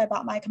left, I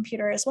bought my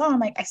computer as well. I'm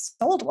like, I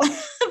sold one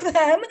of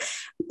them,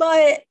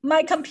 but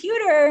my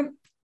computer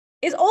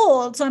is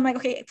old. So I'm like,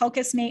 okay,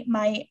 Focusmate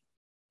might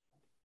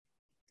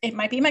it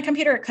might be my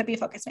computer. It could be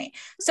Focusmate.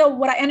 So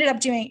what I ended up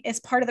doing is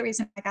part of the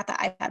reason I got the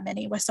iPad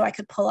mini was so I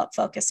could pull up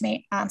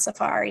Focusmate on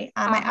Safari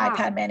on my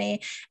iPad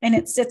mini, and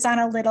it sits on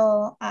a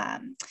little,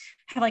 have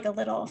like a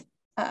little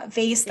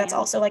vase that's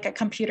also like a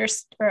computer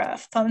or a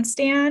phone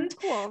stand.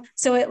 Cool.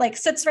 So it like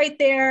sits right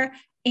there,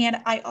 and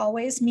I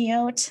always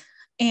mute.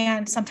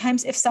 And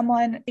sometimes if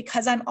someone,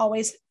 because I'm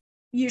always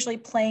usually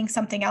playing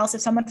something else,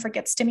 if someone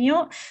forgets to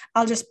mute,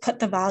 I'll just put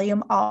the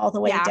volume all the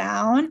way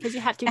down. Because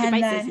you have two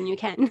devices and you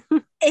can.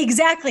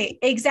 Exactly.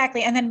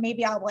 And then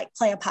maybe I'll like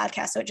play a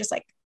podcast. So it just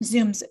like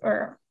zooms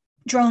or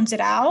drones it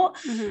out.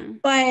 Mm-hmm.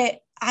 But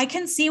I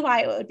can see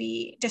why it would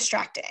be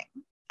distracting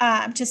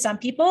to some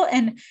people.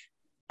 And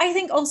I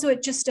think also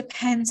it just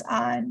depends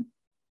on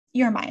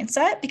your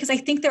mindset, because I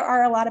think there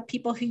are a lot of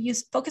people who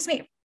use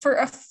Focusmate for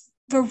a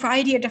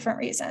variety of different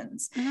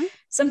reasons. Mm-hmm.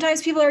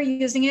 Sometimes people are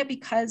using it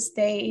because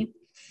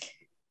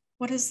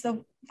what is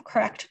the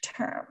correct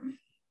term?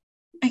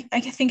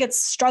 I think it's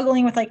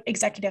struggling with like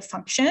executive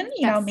function.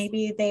 You know,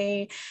 maybe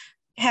they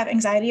have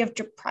anxiety of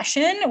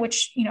depression,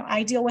 which, you know,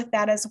 I deal with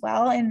that as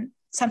well. And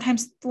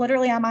sometimes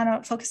literally I'm on a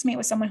Focusmate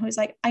with someone who's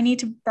like, I need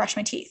to brush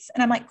my teeth.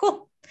 And I'm like,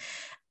 cool.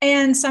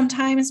 And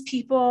sometimes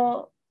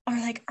people are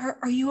like,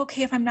 are you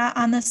okay if I'm not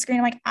on the screen?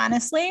 I'm like,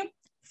 honestly,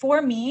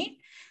 for me,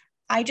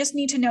 I just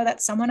need to know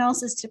that someone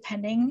else is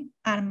depending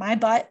on my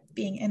butt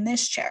being in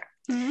this chair.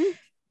 Mm-hmm.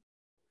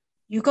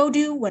 You go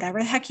do whatever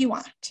the heck you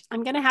want.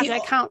 I'm going to have to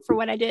account for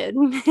what I did.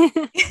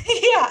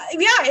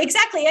 yeah,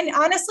 exactly. And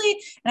honestly,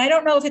 and I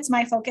don't know if it's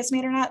my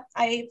Focusmate or not,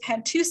 I've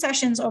had 2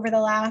 sessions over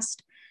the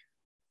last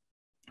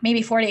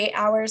maybe 48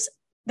 hours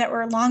that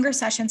were longer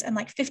sessions, and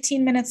like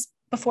 15 minutes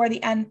before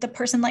the end, the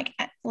person like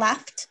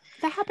left.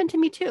 That happened to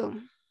me too.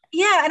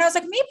 Yeah. And I was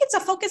like, maybe it's a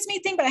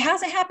Focusmate thing, but it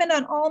hasn't happened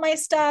on all my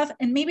stuff.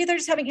 And maybe they're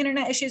just having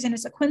internet issues and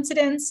it's a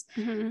coincidence,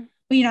 you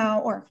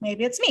know, or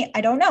maybe it's me.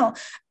 I don't know.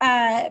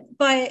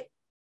 But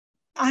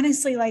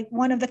honestly, like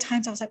one of the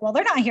times I was like, well,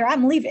 they're not here,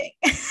 I'm leaving.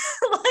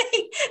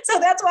 So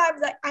that's why I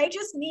was like, I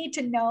just need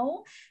to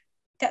know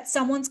that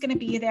someone's going to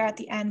be there at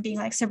the end being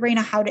like,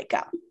 Sabrina, how'd it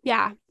go?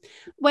 Yeah.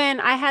 When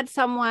I had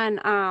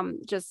someone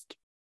just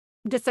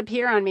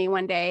disappear on me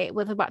one day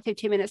with about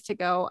 15 minutes to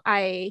go,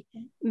 I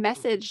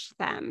messaged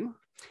them.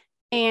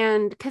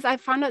 And because I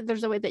found out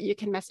there's a way that you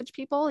can message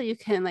people, you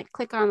can like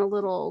click on a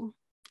little,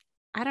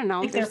 I don't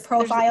know, like their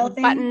profile there's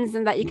thing, buttons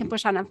and that you can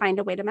push on and find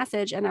a way to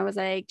message. And I was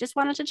like, just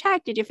wanted to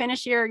check, did you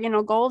finish your,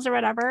 goals or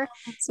whatever?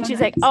 And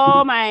she's like,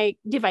 oh, my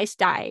device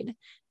died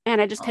and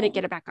I just couldn't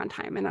get it back on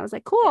time. And I was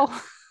like, cool,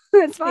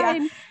 it's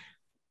fine.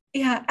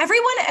 Yeah.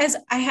 Everyone, as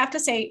I have to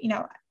say,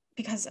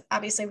 because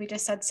obviously we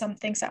just said some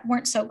things that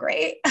weren't so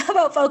great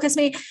about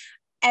Focusmate.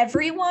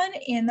 Everyone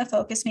in the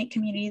Focusmate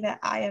community that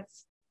I have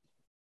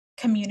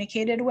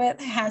communicated with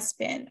has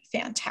been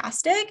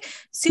fantastic,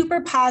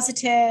 super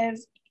positive.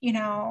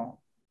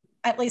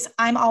 At least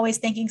I'm always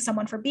thanking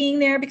someone for being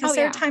there, because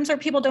there are times where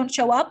people don't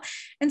show up.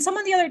 And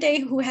someone the other day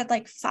who had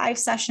like 5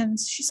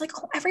 sessions, she's like,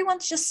 oh,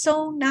 everyone's just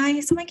so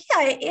nice. I'm like,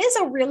 yeah, it is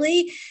a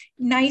really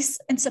nice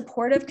and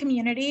supportive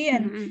community.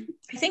 And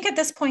I think at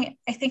this point,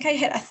 I think I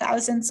hit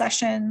 1,000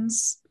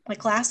 sessions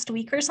like last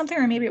week or something,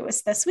 or maybe it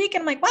was this week.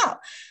 And I'm like, wow,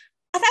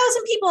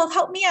 1,000 people have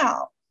helped me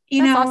out,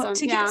 awesome.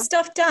 To get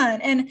stuff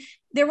done. And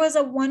there was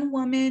one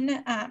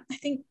woman, I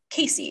think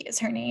Casey is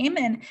her name,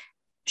 and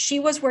she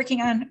was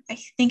working on, I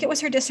think it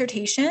was her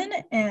dissertation.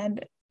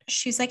 And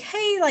she's like,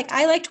 hey, like,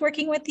 I liked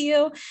working with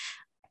you.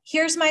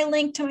 Here's my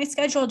link to my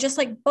schedule. Just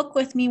like book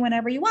with me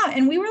whenever you want.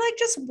 And we were like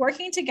just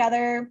working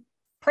together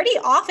pretty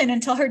often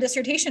until her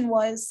dissertation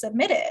was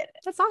submitted.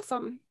 That's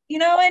awesome.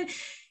 And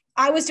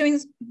I was doing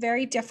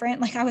very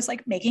different. Like I was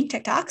like making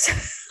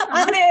TikToks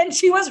on it, and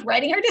she was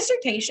writing her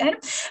dissertation,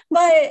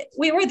 but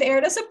we were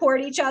there to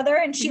support each other.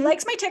 And she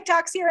likes my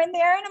TikToks here and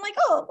there. And I'm like,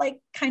 oh, like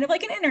kind of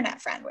like an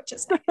internet friend, which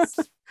is nice.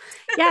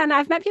 Yeah. And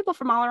I've met people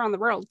from all around the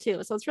world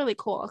too. So it's really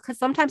cool, because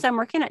sometimes I'm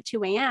working at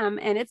 2 a.m.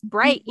 and it's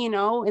bright, in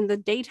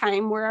the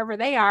daytime, wherever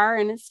they are.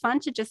 And it's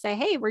fun to just say,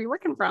 hey, where are you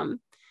working from?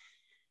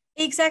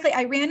 Exactly.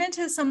 I ran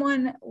into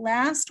someone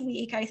last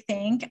week, I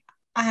think,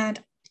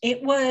 and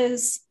it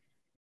was,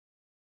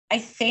 I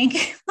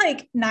think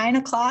like 9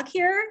 o'clock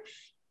here.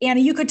 And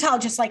you could tell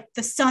just like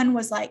the sun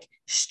was like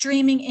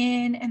streaming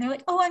in, and they're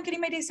like, oh, I'm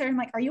getting my day started. I'm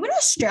like, are you in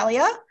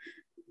Australia?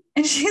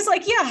 And she's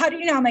like, yeah, how do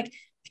you know? I'm like,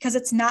 because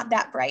it's not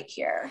that bright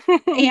here.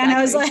 Exactly. And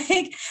I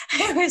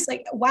was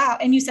like, wow.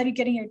 And you said you're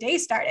getting your day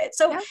started.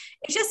 So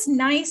it's just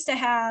nice to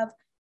have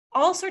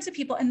all sorts of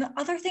people. And the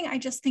other thing I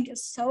just think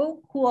is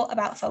so cool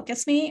about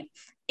Focusmate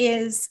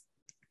is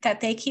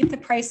that they keep the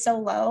price so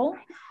low.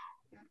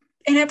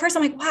 And at first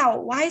I'm like, wow,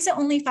 why is it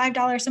only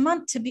 $5 a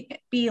month to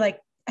be like,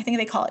 I think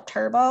they call it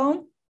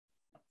turbo.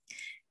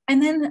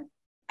 And then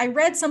I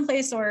read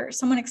someplace, or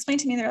someone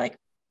explained to me, they're like,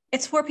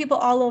 it's for people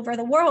all over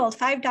the world.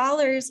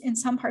 $5 in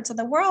some parts of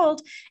the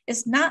world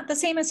is not the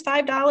same as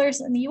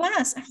 $5 in the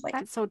US. I'm like,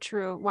 that's so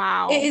true.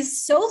 Wow. It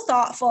is so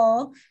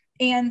thoughtful,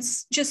 and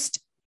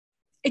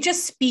it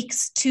just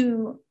speaks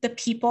to the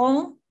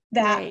people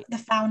that the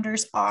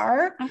founders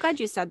are. I'm glad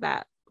you said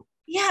that.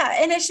 Yeah.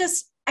 And it's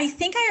just, I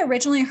think I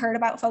originally heard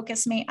about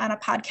Focusmate on a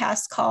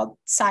podcast called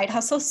Side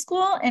Hustle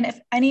School. And if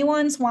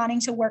anyone's wanting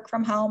to work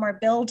from home or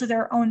build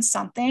their own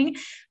something,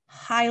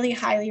 highly,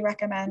 highly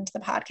recommend the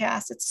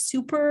podcast. It's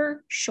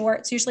super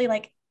short. It's usually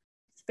like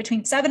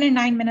between 7 and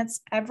 9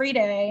 minutes every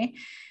day.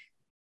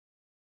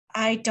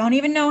 I don't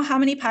even know how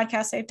many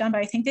podcasts they've done,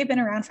 but I think they've been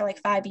around for like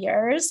 5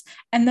 years.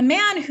 And the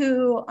man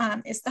who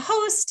is the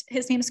host,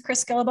 his name is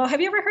Chris Gillibo.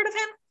 Have you ever heard of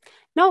him?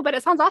 No, but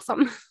it sounds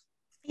awesome.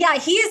 Yeah,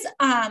 he's,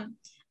 I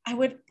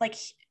would like,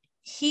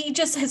 he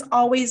just has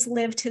always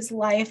lived his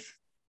life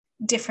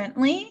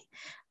differently.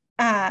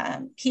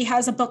 He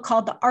has a book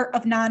called The Art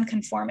of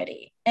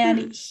Nonconformity.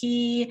 And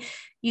he,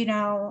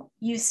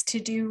 used to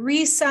do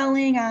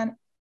reselling on,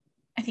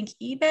 I think,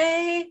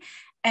 eBay.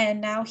 And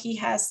now he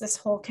has this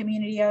whole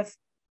community of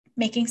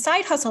making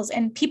side hustles,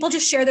 and people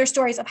just share their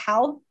stories of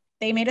how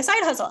they made a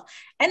side hustle.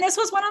 And this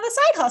was one of the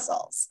side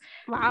hustles.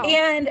 Wow.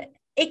 And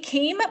it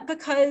came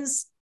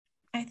because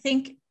I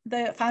think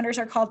the founders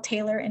are called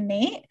Taylor and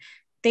Nate.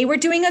 They were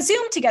doing a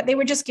Zoom together. They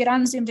would just get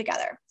on Zoom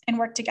together and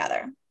work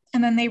together.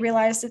 And then they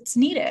realized it's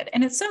needed,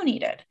 and it's so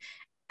needed.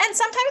 And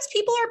sometimes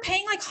people are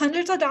paying like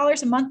hundreds of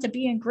dollars a month to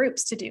be in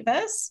groups to do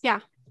this. Yeah.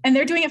 And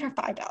they're doing it for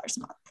 $5 a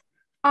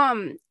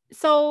month.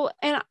 So,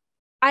 and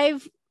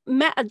I've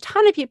met a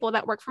ton of people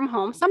that work from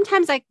home.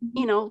 Sometimes I,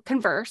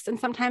 converse, and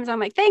sometimes I'm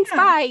like, thanks,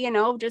 bye,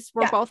 just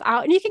we're both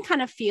out, and you can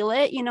kind of feel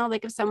it,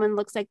 like if someone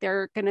looks like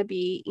they're going to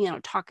be,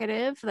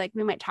 talkative, like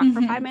we might talk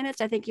for 5 minutes.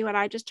 I think you and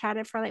I just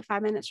chatted for like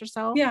 5 minutes or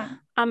so. Yeah.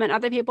 And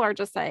other people are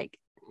just like,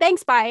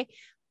 thanks, bye.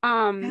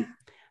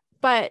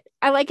 But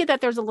I like it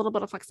that there's a little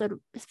bit of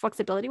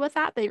flexibility with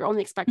that you're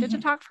only expected to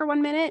talk for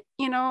 1 minute,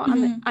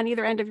 on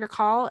either end of your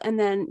call. And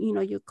then,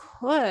 you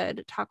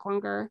could talk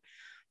longer.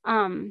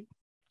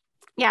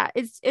 Yeah,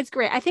 it's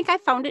great. I think I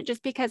found it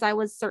just because I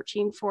was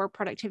searching for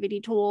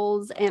productivity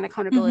tools and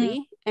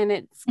accountability, and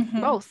it's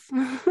both.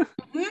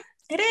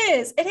 It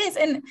is.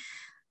 And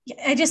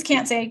I just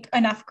can't say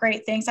enough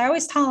great things. I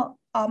always tell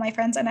all my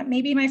friends, and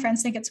maybe my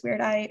friends think it's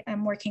weird I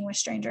am working with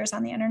strangers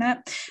on the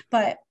internet,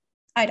 but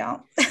I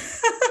don't.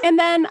 And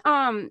then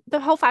the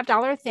whole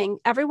 $5 thing,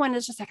 everyone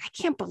is just like, I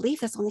can't believe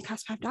this only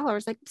costs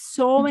 $5. Like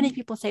so many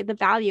people say the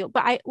value,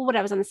 but what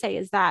I was going to say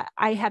is that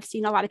I have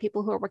seen a lot of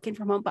people who are working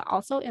from home, but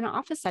also in an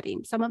office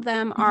setting. Some of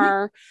them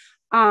are,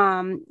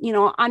 on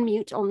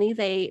mute only.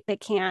 They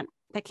can't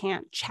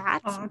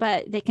chat,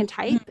 but they can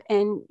type,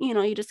 and,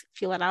 you just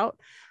feel it out.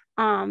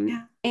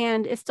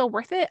 And it's still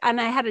worth it. And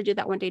I had to do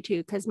that one day too,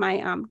 because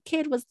my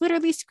kid was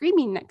literally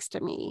screaming next to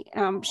me.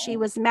 She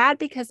was mad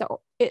because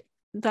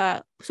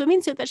the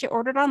swimming suit that she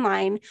ordered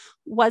online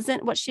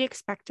wasn't what she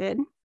expected.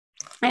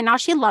 And now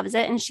she loves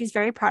it and she's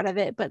very proud of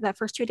it. But the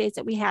first 2 days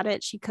that we had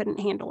it, she couldn't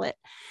handle it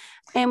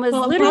and was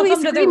literally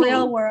welcome screaming. To the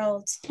real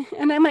world.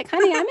 And I'm like,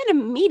 honey, I'm in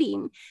a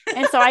meeting.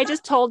 And so I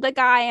just told the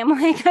guy, I'm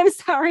like, I'm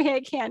sorry, I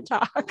can't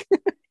talk.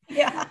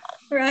 Yeah.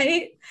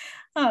 Right.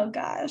 Oh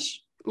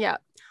gosh. Yeah.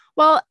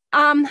 Well,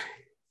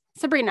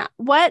 Sabrina,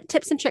 what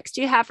tips and tricks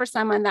do you have for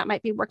someone that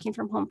might be working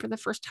from home for the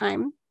first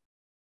time?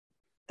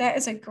 That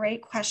is a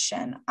great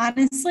question.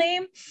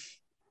 Honestly,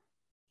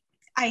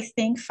 I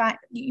think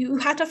you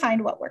have to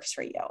find what works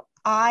for you.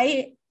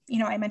 I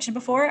mentioned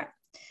before,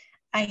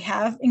 I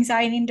have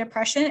anxiety and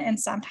depression, and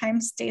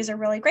sometimes days are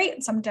really great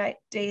and some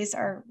days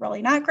are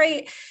really not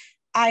great.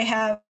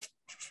 I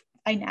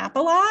nap a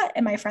lot,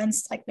 and my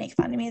friends like make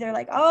fun of me. They're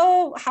like,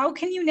 oh, how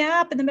can you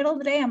nap in the middle of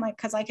the day? I'm like,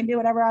 because I can do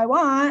whatever I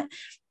want.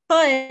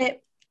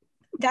 But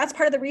that's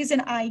part of the reason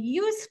I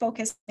use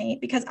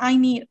Focusmate, because I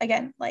need,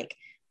 again, like,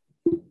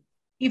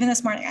 even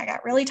this morning, I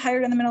got really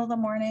tired in the middle of the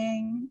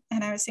morning,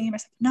 and I was thinking to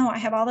myself, no, I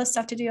have all this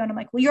stuff to do. And I'm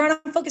like, well, you're on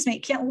a Focusmate.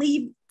 You can't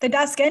leave the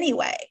desk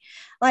anyway.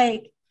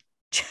 Like,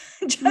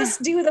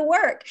 just do the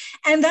work.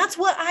 And that's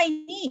what I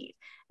need.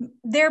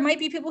 There might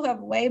be people who have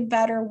way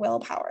better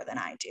willpower than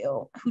I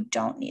do who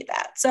don't need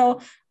that. So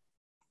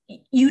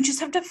you just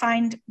have to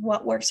find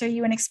what works for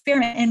you and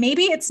experiment. And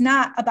maybe it's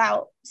not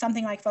about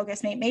something like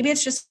Focusmate. Maybe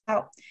it's just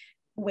about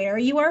where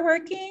you are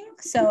working.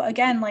 So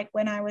again, like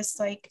when I was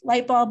like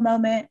light bulb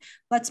moment,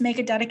 let's make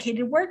a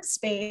dedicated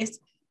workspace.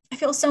 I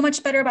feel so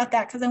much better about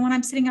that, because then when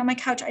I'm sitting on my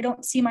couch, I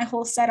don't see my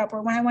whole setup,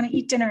 or when I want to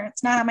eat dinner,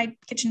 it's not on my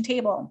kitchen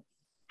table.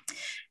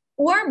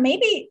 Or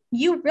maybe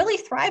you really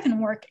thrive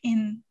and work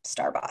in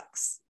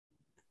Starbucks.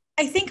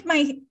 I think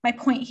my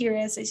point here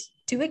is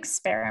do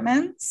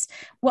experiments.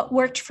 What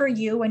worked for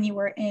you when you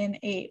were in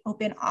a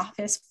open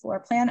office floor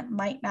plan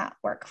might not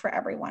work for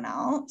everyone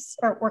else,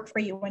 or work for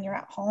you when you're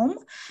at home.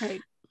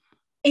 Right.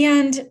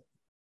 And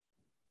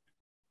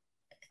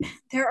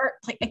there are,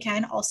 like,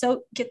 again,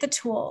 also get the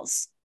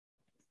tools.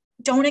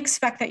 Don't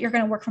expect that you're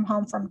going to work from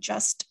home from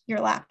just your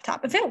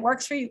laptop. If it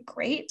works for you,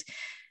 great.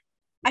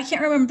 I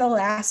can't remember the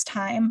last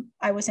time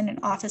I was in an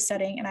office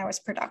setting and I was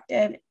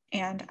productive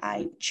and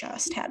I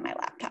just had my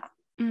laptop.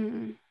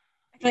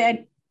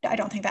 Actually, I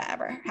don't think that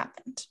ever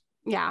happened.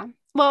 Yeah.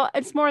 Well,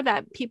 it's more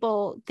that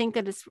people think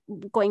that it's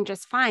going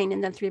just fine,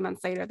 and then 3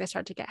 months later they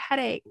start to get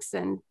headaches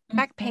and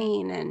back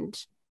pain, and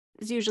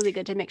it's usually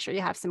good to make sure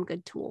you have some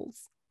good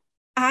tools.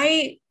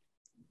 I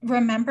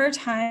remember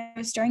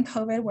times during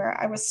COVID where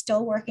I was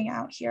still working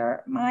out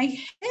here. My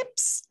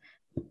hips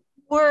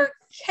were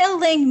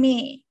killing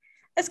me.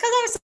 It's because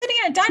I was sitting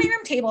in a dining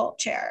room table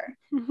chair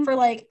for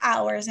like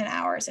hours and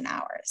hours and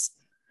hours.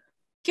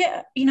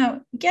 Get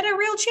a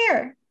real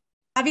chair.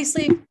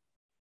 Obviously,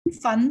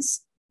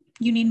 funds,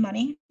 you need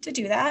money to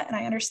do that. And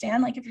I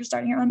understand, like, if you're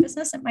starting your own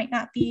business, it might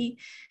not be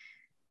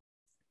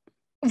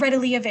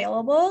readily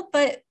available,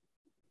 but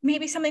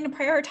maybe something to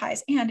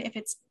prioritize. And if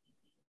it's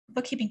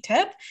bookkeeping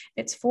tip,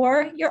 it's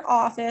for your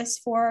office,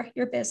 for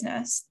your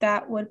business,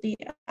 that would be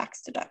a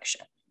tax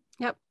deduction.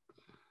 Yep.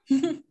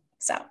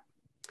 So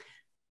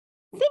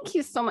thank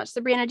you so much,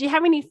 Sabrina. Do you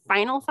have any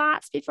final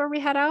thoughts before we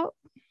head out?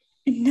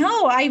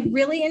 No, I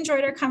really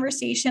enjoyed our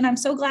conversation. I'm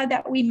so glad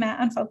that we met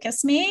on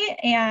Focusmate,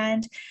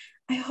 and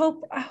I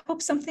hope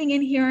something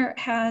in here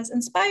has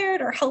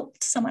inspired or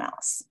helped someone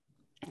else.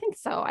 I think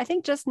so. I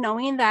think just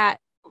knowing that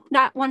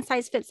not one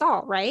size fits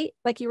all, right?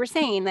 Like you were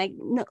saying, like,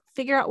 no,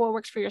 figure out what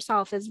works for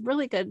yourself is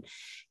really good.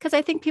 Because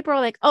I think people are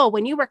like, oh,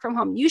 when you work from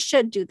home, you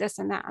should do this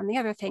and that and the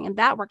other thing. And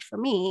that worked for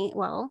me.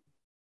 Well,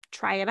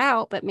 try it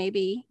out, but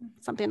maybe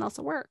something else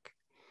will work.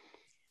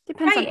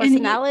 Depends on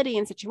personality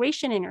and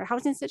situation and your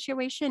housing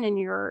situation and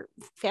your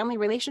family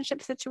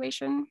relationship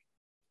situation.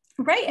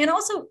 Right. And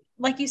also,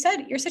 like you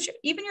said,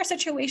 even your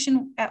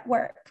situation at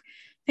work. I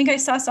think I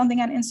saw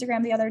something on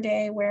Instagram the other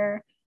day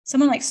where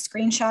someone like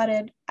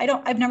screenshotted,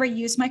 I've never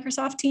used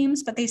Microsoft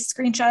Teams, but they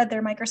screenshotted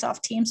their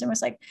Microsoft Teams and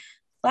was like,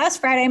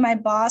 last Friday, my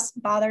boss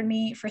bothered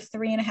me for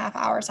 3.5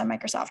 hours on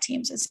Microsoft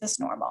Teams. Is this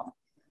normal?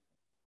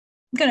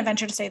 I'm going to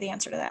venture to say the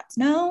answer to that is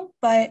no,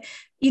 but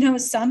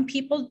some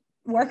people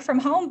work from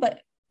home,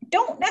 but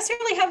don't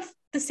necessarily have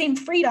the same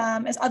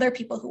freedom as other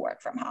people who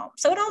work from home.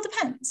 So it all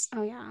depends.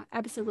 Oh yeah,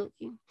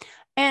 absolutely.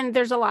 And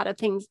there's a lot of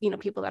things,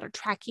 people that are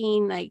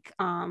tracking, like,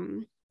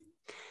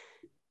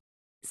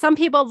 some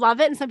people love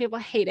it and some people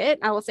hate it.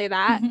 I will say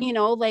that,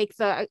 like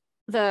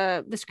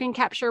the screen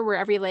capture where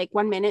every like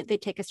 1 minute they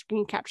take a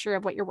screen capture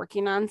of what you're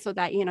working on so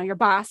that, your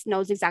boss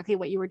knows exactly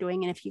what you were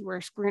doing. And if you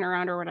were screwing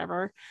around or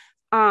whatever,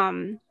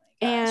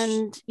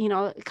 and,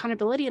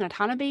 accountability and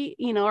autonomy,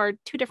 are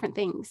two different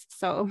things.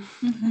 So,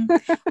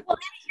 Well,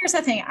 here's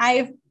the thing.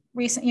 I've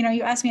recently,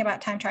 you asked me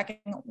about time tracking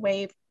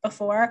way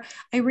before.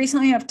 I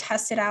recently have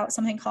tested out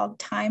something called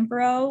Time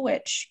Bro,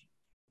 which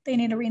they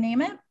need to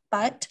rename it,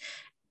 but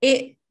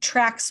it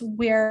tracks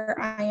where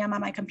I am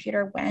on my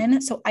computer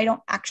when, so I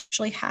don't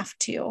actually have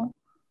to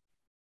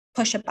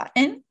push a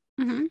button.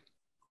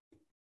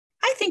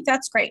 I think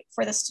that's great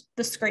for the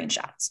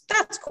screenshots.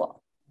 That's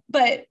cool.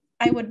 But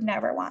I would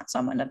never want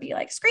someone to be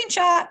like,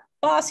 screenshot,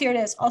 boss, here it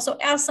is. Also,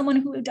 as someone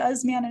who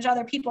does manage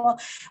other people,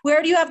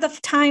 where do you have the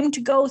time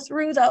to go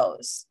through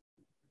those?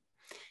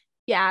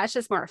 Yeah, it's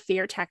just more a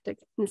fear tactic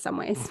in some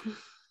ways.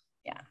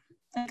 Yeah,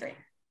 I agree.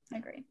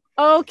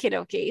 Okie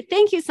dokie.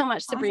 Thank you so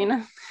much, Sabrina.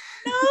 Awesome.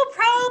 No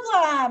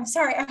problem.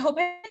 Sorry, I hope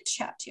I didn't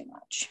chat too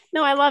much.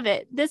 No, I love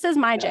it. This is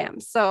my jam.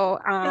 So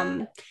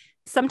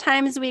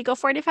sometimes we go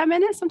 45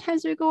 minutes.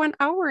 Sometimes we go an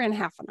hour and a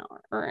half,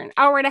 or an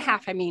hour and a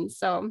half, I mean.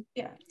 So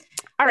yeah.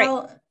 All right.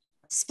 Well,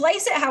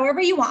 splice it however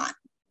you want.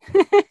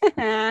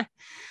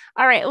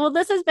 All right. Well,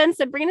 this has been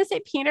Sabrina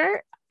St.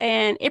 Peter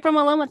and April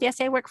Malone with Yes,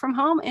 I Work From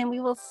Home, and we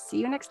will see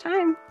you next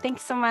time.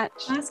 Thanks so much.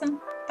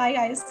 Awesome. Bye,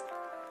 guys.